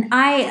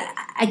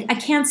I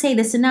can't say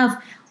this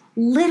enough,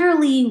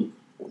 literally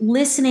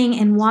listening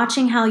and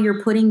watching how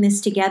you're putting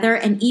this together,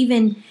 and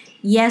even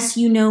yes,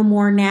 you know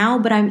more now,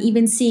 but I'm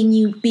even seeing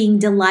you being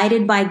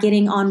delighted by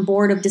getting on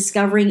board of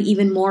discovering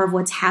even more of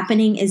what's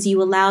happening as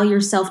you allow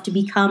yourself to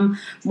become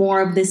more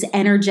of this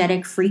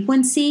energetic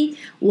frequency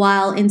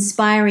while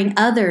inspiring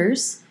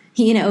others,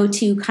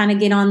 to kind of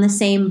get on the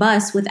same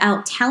bus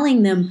without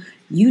telling them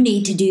you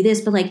need to do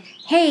this, but like,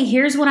 hey,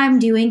 here's what I'm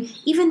doing.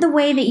 Even the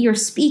way that you're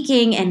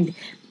speaking and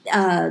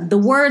the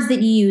words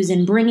that you use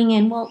and bringing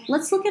in, well,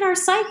 let's look at our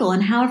cycle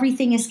and how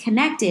everything is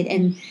connected.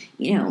 And,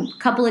 a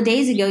couple of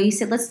days ago, you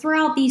said, let's throw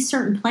out these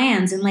certain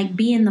plans and like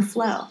be in the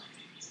flow.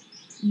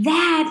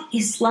 That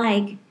is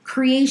like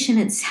creation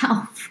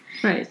itself.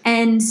 Right.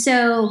 And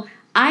so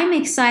I'm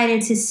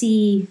excited to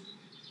see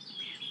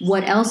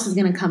what else is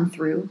going to come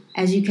through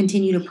as you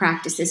continue to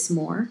practice this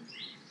more.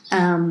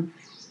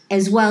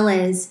 As well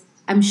as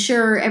I'm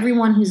sure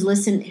everyone who's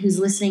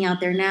listening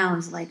out there now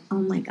is like, oh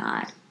my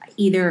God,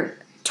 either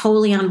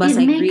totally on bus.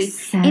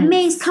 It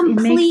makes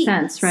complete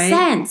sense, right?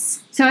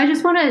 Sense. So I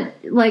just want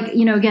to,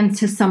 again,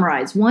 to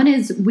summarize. One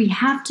is we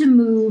have to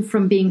move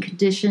from being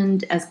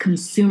conditioned as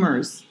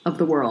consumers of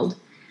the world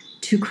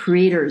to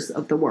creators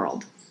of the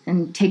world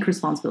and take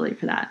responsibility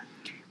for that.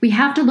 We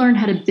have to learn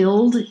how to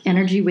build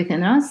energy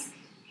within us.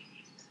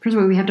 First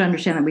of all, we have to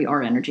understand that we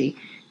are energy.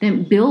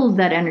 Then build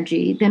that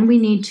energy. Then we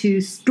need to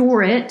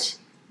store it,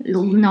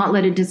 not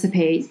let it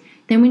dissipate.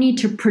 Then we need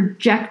to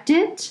project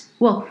it.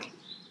 Well,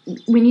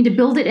 we need to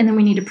build it, and then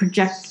we need to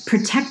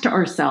protect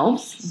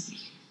ourselves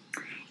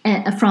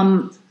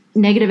from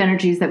negative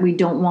energies that we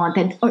don't want.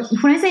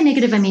 When I say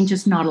negative, I mean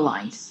just not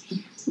aligned.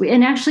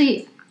 And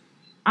actually,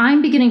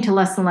 I'm beginning to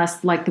less and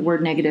less like the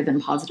word negative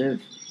and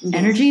positive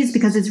energies,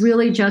 because it's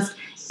really just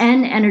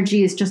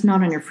energy is just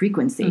not on your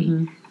frequency.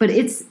 Mm-hmm. But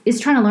it's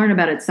trying to learn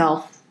about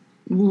itself.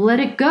 Let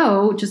it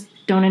go. Just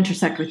don't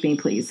intersect with me,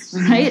 please.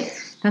 Mm-hmm.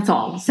 Right? That's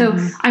all. So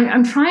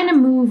I'm trying to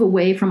move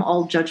away from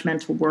all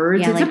judgmental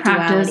words. It's like a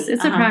practice. Duality.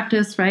 It's a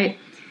practice, right?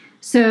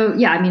 So,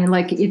 yeah, I mean,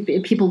 like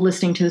if people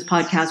listening to this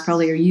podcast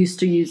probably are used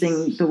to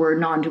using the word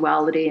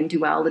non-duality and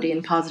duality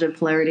and positive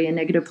polarity and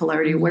negative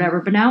polarity or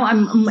whatever. But now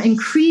I'm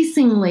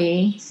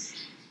increasingly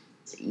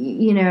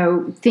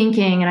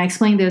thinking, and I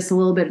explained this a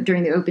little bit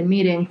during the open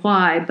meeting,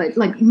 why, but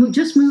like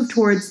just move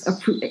towards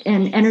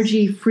an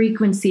energy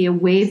frequency, a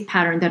wave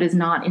pattern that is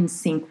not in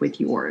sync with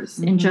yours.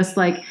 And just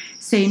like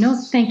say, no,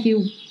 thank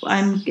you.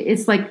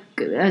 It's like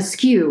a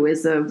skew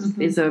is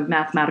a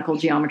mathematical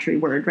geometry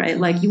word, right?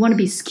 Like you want to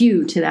be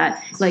skewed to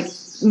that, like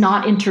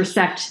not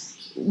intersect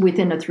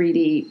within a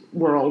 3D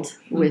world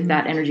with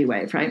that energy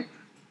wave, right?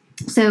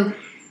 So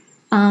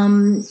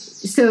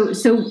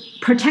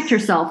protect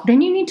yourself.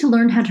 Then you need to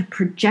learn how to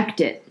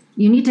project it.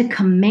 You need to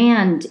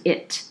command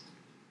it,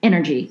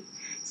 energy.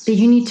 That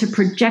you need to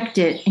project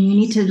it, and you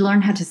need to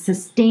learn how to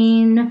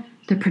sustain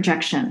the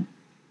projection.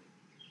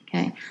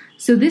 Okay.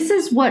 So this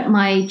is what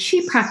my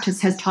Qi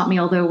practice has taught me,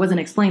 although it wasn't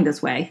explained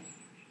this way.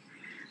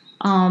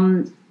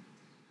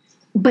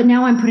 But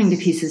now I'm putting the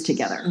pieces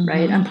together,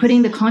 right? I'm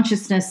putting the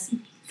consciousness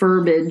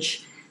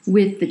verbiage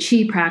with the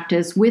Qi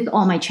practice, with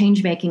all my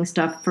change-making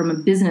stuff from a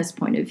business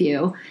point of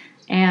view.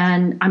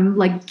 And I'm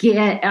like,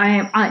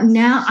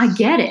 now I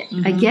get it.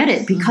 I get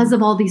it because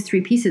of all these three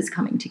pieces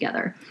coming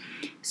together.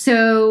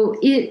 So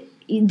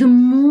the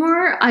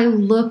more I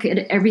look at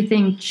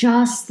everything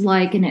just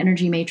like an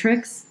energy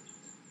matrix,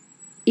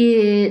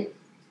 it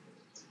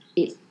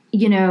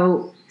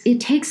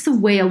takes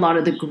away a lot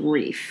of the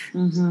grief,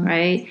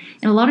 right?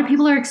 And a lot of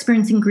people are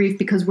experiencing grief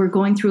because we're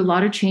going through a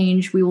lot of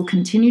change. We will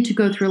continue to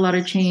go through a lot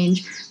of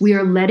change. We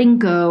are letting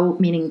go,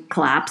 meaning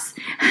collapse,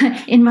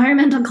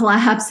 environmental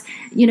collapse,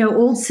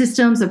 old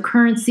systems of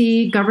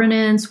currency,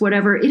 governance,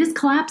 whatever. It is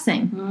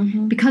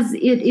collapsing because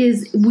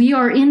we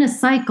are in a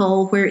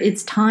cycle where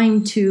it's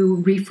time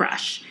to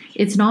refresh.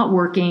 It's not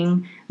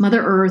working.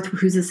 Mother Earth,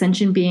 who's a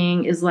sentient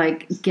being, is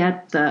like,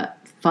 get the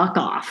fuck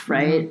off,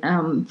 right?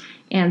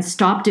 And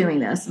stop doing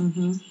this.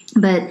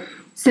 But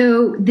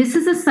so this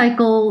is a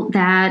cycle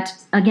that,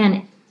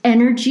 again,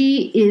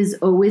 energy is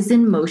always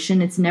in motion.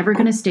 It's never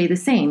going to stay the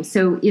same.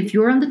 So if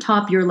you're on the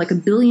top, you're like a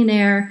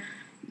billionaire,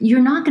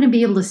 you're not going to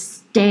be able to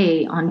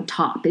stay on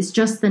top. It's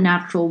just the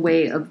natural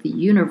way of the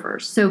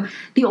universe. So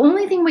the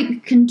only thing we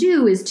can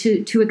do is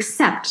to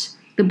accept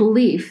the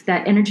belief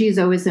that energy is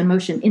always in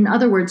motion. In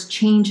other words,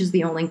 change is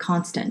the only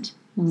constant.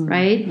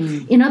 Right?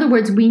 In other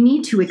words, we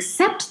need to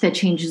accept that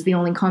change is the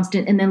only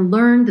constant and then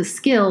learn the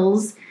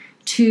skills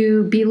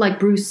to be like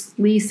Bruce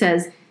Lee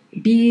says,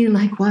 be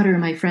like water,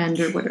 my friend,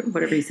 or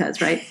whatever he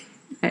says, right?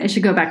 I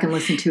should go back and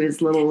listen to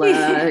his little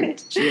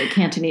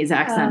Cantonese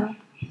accent.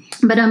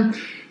 But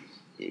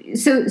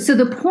so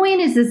the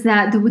point is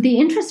that the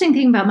interesting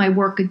thing about my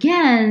work,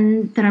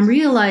 again, that I'm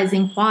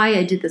realizing why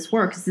I did this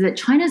work is that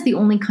China is the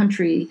only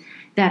country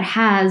that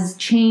has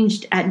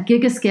changed at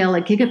gigascale,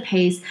 at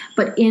gigapace,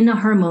 but in a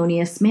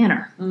harmonious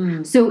manner.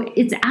 So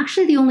it's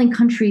actually the only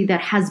country that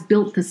has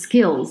built the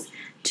skills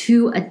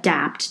to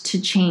adapt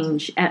to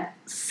change at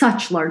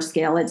such large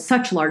scale, at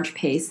such large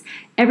pace.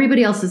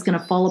 Everybody else is going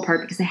to fall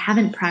apart because they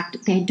haven't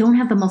practiced, they don't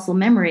have the muscle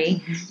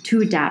memory to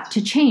adapt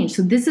to change.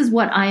 So this is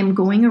what I'm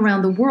going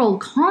around the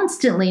world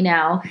constantly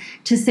now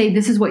to say,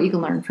 this is what you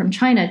can learn from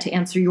China. To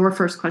answer your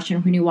first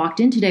question when you walked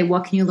in today,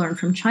 what can you learn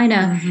from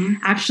China?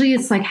 Actually,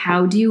 it's like,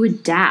 how do you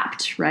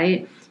adapt,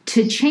 right,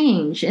 to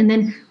change? And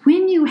then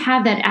when you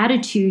have that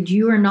attitude,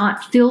 you are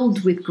not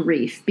filled with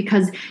grief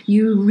because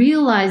you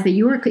realize that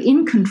you are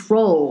in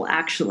control,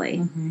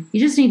 actually. You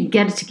just need to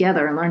get it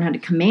together and learn how to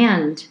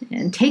command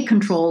and take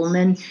control. And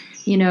then,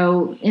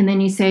 and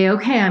then you say,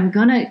 okay, I'm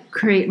going to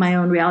create my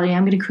own reality.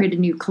 I'm going to create a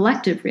new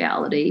collective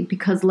reality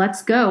because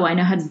let's go. I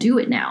know how to do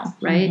it now,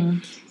 right?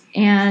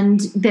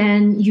 And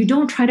then you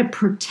don't try to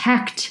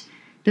protect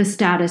the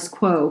status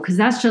quo because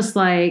that's just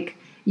like,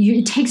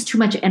 it takes too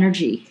much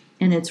energy.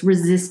 And it's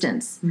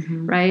resistance,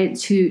 right,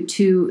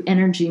 to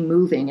energy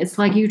moving. It's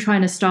like you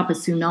trying to stop a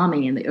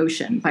tsunami in the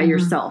ocean by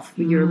yourself,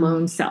 your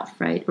lone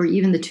self, right? Or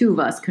even the two of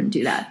us couldn't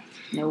do that.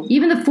 Nope.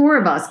 Even the four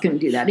of us couldn't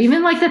do that.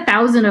 Even like the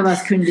 1,000 of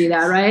us couldn't do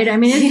that, right? I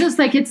mean, it's just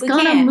like it's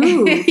gonna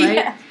move,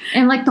 right?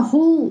 And like the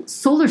whole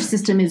solar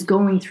system is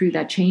going through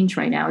that change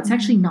right now. It's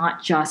actually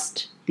not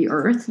just the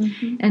Earth,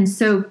 and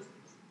so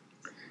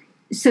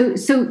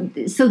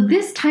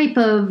this type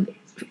of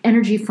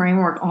energy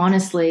framework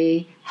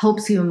honestly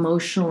helps you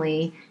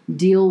emotionally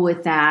deal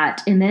with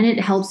that. And then it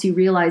helps you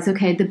realize,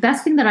 okay, the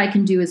best thing that I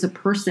can do as a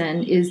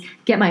person is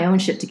get my own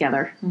shit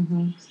together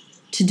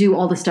to do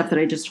all the stuff that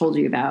I just told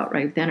you about,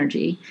 right, with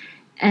energy.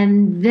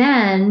 And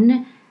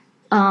then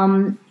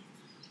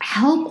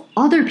help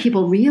other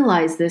people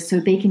realize this so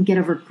they can get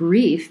over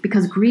grief,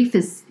 because grief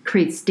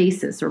creates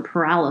stasis or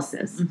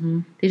paralysis.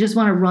 They just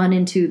want to run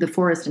into the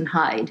forest and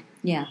hide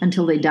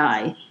until they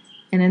die.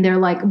 And then they're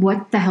like,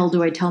 what the hell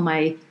do I tell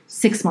my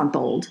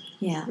 6-month-old?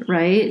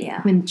 Right?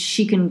 When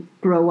she can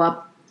grow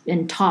up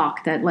and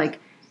talk that like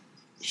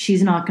she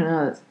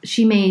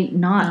may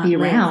not be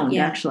around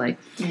actually.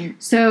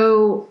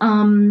 So,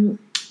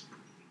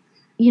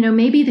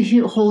 maybe the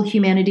whole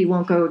humanity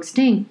won't go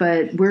extinct,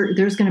 but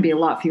there's going to be a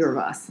lot fewer of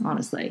us,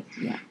 honestly.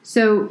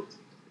 So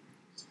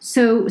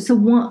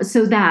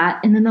that,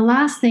 and then the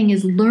last thing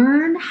is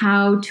learn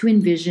how to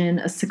envision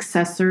a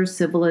successor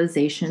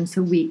civilization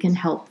so we can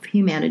help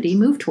humanity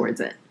move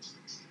towards it.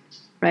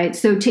 right?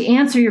 So to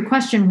answer your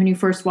question when you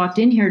first walked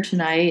in here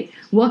tonight,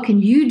 what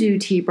can you do,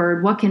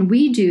 T-Bird? What can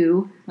we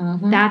do?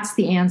 That's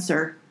the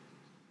answer.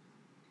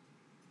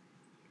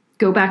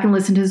 Go back and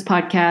listen to his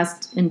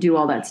podcast and do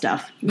all that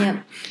stuff.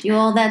 Yep. Do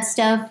all that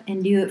stuff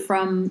and do it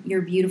from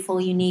your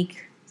beautiful,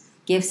 unique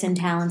gifts and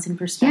talents and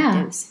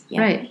perspectives.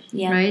 Yeah. Yep. Right.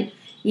 Yeah. Right.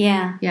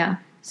 Yeah. Yeah.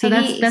 So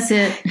that's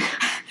it.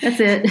 That's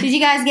it. Did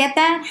you guys get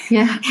that?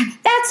 Yeah.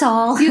 That's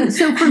all.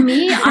 So for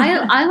me,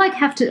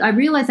 I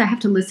realize I have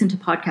to listen to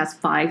podcasts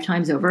 5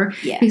 times over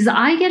because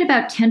I get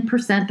about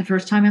 10% the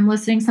first time I'm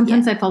listening.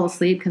 Sometimes I fall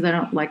asleep because I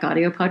don't like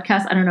audio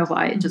podcasts. I don't know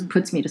why. It just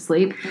puts me to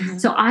sleep.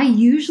 So I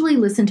usually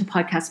listen to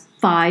podcasts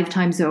 5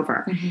 times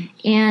over.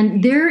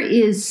 And there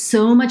is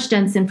so much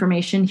dense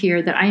information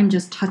here that I am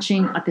just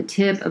touching at the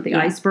tip of the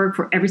iceberg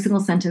for every single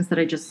sentence that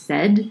I just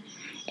said.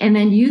 And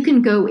then you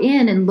can go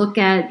in and look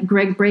at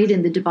Greg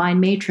Braden, The Divine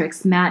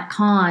Matrix, Matt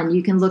Kahn.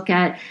 You can look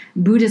at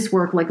Buddhist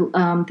work like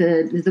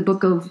the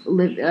book of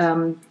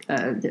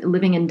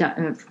Living and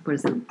what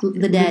is it?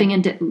 The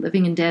Dead.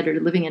 Living and Dead or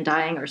Living and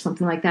Dying or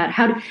something like that.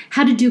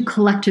 How to do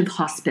collective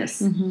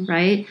hospice,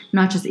 right?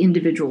 Not just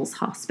individuals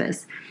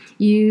hospice.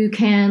 You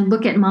can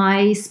look at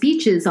my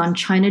speeches on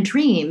China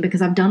Dream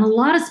because I've done a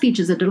lot of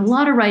speeches. I did a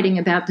lot of writing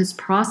about this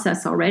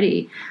process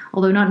already,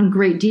 although not in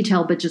great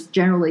detail, but just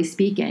generally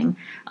speaking.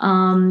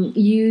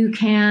 You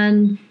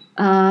can,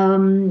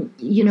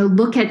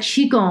 look at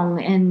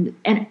Qigong and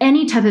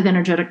any type of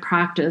energetic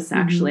practice,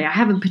 actually. I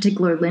have a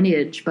particular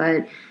lineage,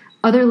 but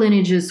other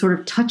lineages sort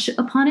of touch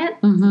upon it.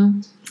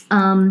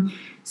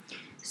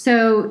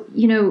 So,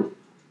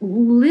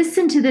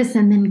 listen to this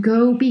and then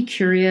go be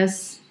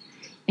curious.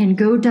 And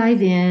go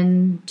dive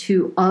in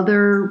to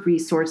other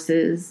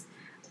resources.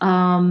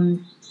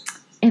 And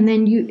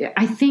then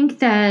I think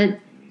that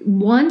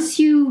once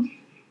you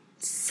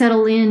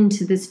settle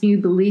into this new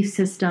belief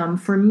system,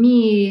 for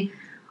me,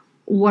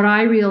 what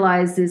I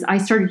realized is I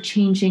started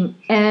changing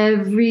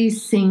every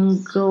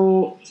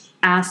single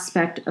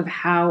aspect of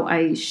how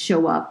I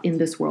show up in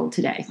this world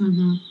today.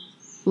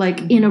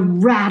 Like in a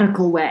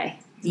radical way.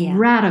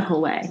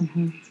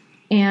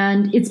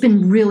 And it's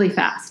been really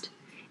fast.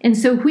 And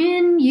so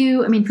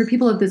for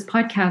people of this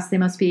podcast, they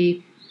must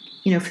be,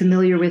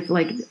 familiar with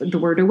like the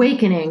word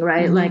awakening,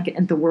 right? Like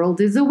the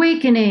world is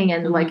awakening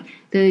and like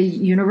the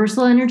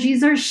universal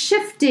energies are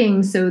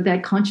shifting so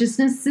that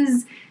consciousness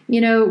is,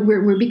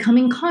 we're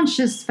becoming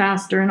conscious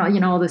faster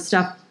and, all this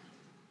stuff.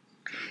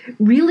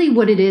 Really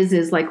what it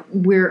is like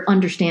we're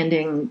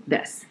understanding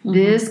this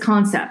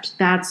concept.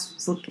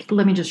 So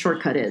let me just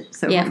shortcut it.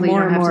 So hopefully you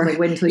don't have to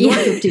wait until you're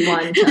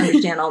 51 to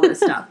understand all this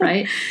stuff,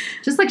 right?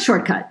 Just like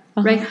shortcut,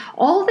 right?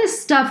 All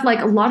this stuff, like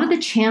a lot of the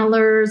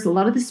channelers, a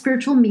lot of the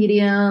spiritual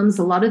mediums,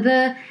 a lot of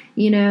the,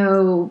 I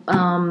don't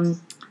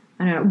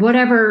know,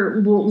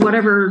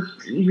 whatever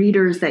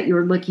readers that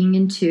you're looking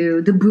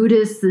into, the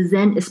Buddhists, the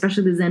Zen,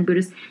 especially the Zen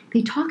Buddhists,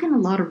 they talk in a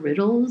lot of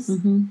riddles.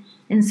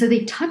 And so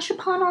they touch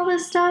upon all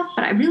this stuff,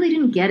 but I really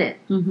didn't get it.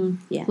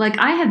 Like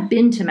I have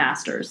been to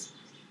masters.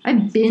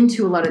 I've been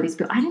to a lot of these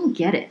people. I didn't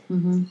get it.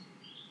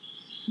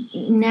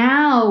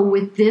 Now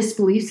with this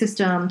belief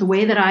system, the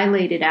way that I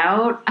laid it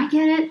out, I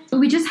get it.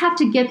 We just have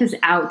to get this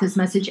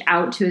message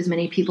out to as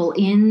many people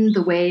in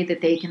the way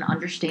that they can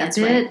understand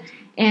it. Right.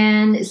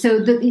 And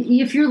so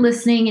if you're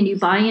listening and you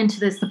buy into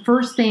this, the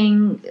first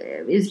thing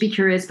is be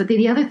curious. But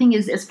the other thing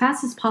is, as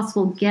fast as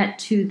possible, get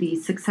to the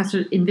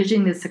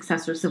envisioning the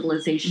successor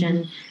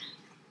civilization,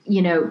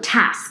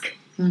 task.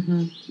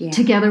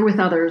 Together with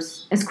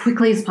others as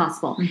quickly as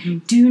possible.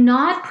 Do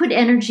not put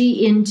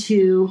energy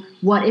into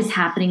what is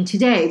happening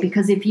today,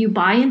 because if you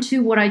buy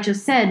into what I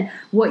just said,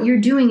 what you're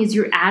doing is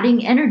you're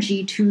adding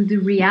energy to the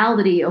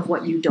reality of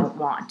what you don't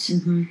want.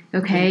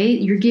 Okay?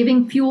 You're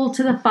giving fuel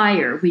to the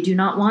fire. We do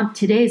not want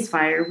today's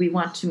fire. We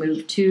want to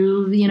move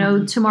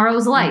to,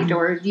 tomorrow's light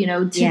or,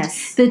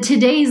 the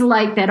today's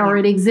light that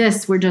already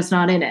exists. We're just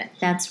not in it.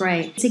 That's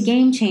right. It's a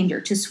game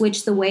changer to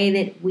switch the way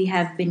that we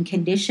have been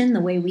conditioned,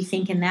 the way we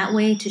think in that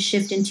way, to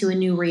shift into a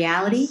new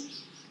reality.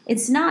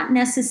 It's not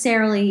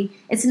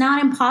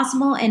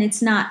impossible and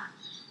it's not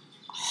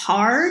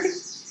hard,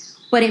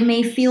 but it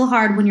may feel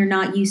hard when you're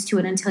not used to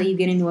it until you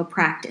get into a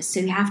practice.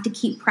 So you have to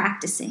keep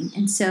practicing.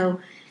 And so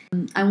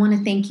I want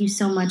to thank you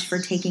so much for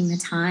taking the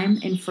time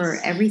and for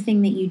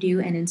everything that you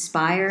do and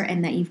inspire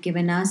and that you've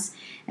given us.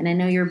 And I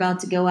know you're about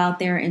to go out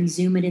there and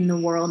zoom it in the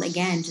world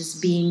again, just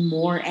being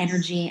more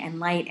energy and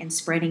light and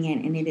spreading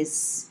it. And it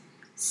is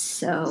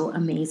so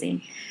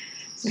amazing.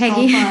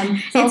 Peggy,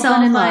 it's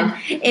all fun.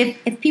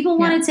 If people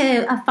wanted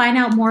to find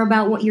out more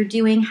about what you're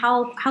doing,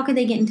 how could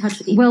they get in touch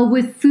with you? Well,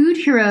 with Food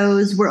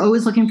Heroes, we're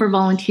always looking for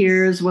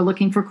volunteers. We're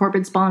looking for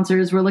corporate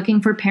sponsors. We're looking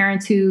for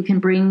parents who can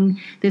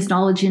bring this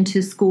knowledge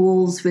into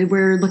schools.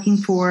 We're looking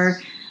for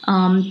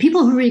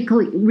people who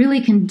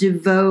really can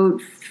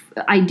devote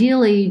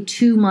ideally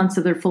 2 months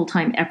of their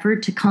full-time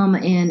effort to come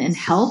in and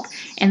help.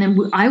 And then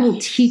I will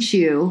teach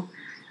you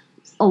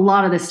a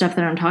lot of the stuff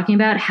that I'm talking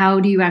about. How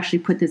do you actually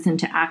put this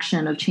into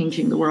action of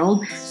changing the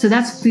world? So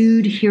that's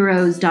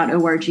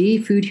foodheroes.org,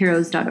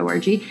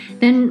 foodheroes.org.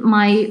 Then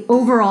my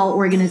overall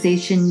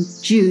organization,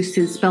 JUICE,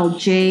 is spelled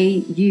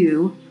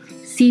JUCCC,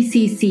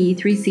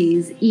 3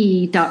 C's,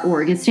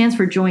 E.org. It stands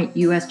for Joint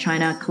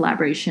U.S.-China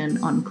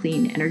Collaboration on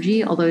Clean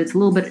Energy, although it's a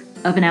little bit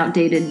of an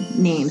outdated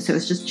name. So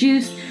it's just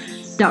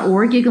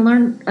JUICE.org. You can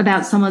learn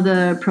about some of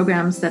the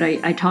programs that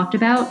I talked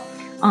about.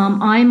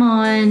 I'm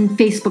on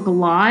Facebook a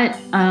lot,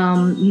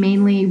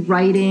 mainly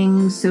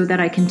writing so that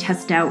I can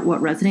test out what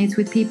resonates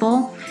with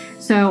people.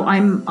 So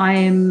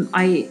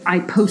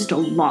I post a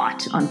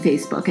lot on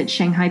Facebook at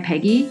Shanghai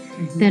Peggy.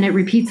 Mm-hmm. Then it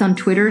repeats on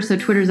Twitter. So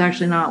Twitter is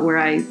actually not where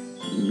I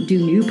do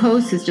new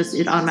posts. It's just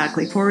it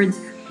automatically forwards.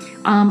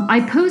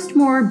 I post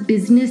more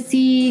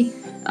businessy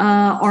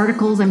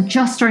articles. I'm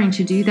just starting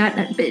to do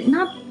that, but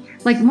not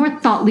like more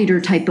thought leader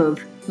type of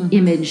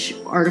image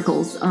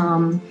articles.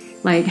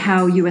 Like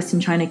how U.S.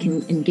 and China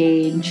can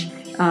engage,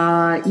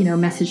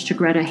 message to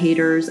Greta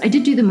haters. I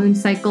did do the moon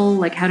cycle,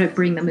 like how to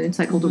bring the moon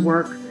cycle to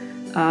work.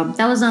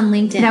 That was on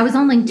LinkedIn. That was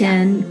on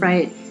LinkedIn,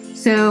 right.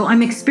 So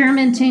I'm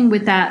experimenting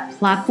with that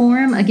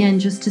platform, again,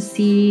 just to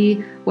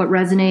see what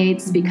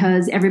resonates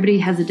because everybody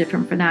has a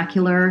different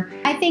vernacular.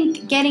 I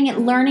think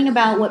learning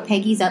about what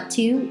Peggy's up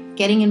to,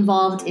 getting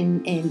involved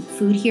in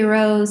Food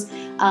Heroes,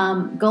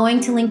 going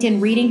to LinkedIn,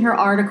 reading her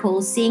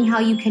articles, seeing how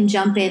you can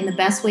jump in. The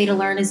best way to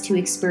learn is to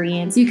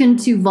experience. You can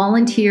do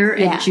volunteer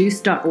at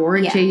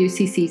juice.org,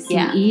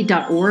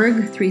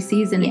 JUCCCE.org, 3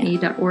 C's and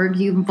E.org.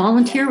 You can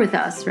volunteer with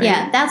us, right?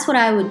 Yeah, that's what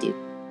I would do.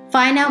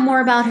 Find out more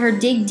about her,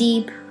 dig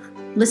deep,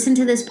 listen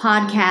to this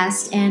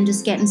podcast, and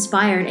just get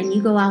inspired. And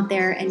you go out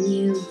there and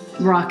you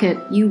rock it.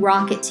 You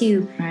rock it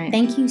too. Right.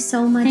 Thank you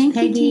so much,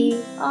 Peggy.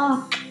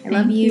 I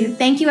love you.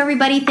 Thank you,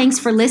 everybody. Thanks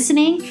for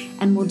listening,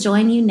 and we'll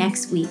join you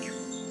next week.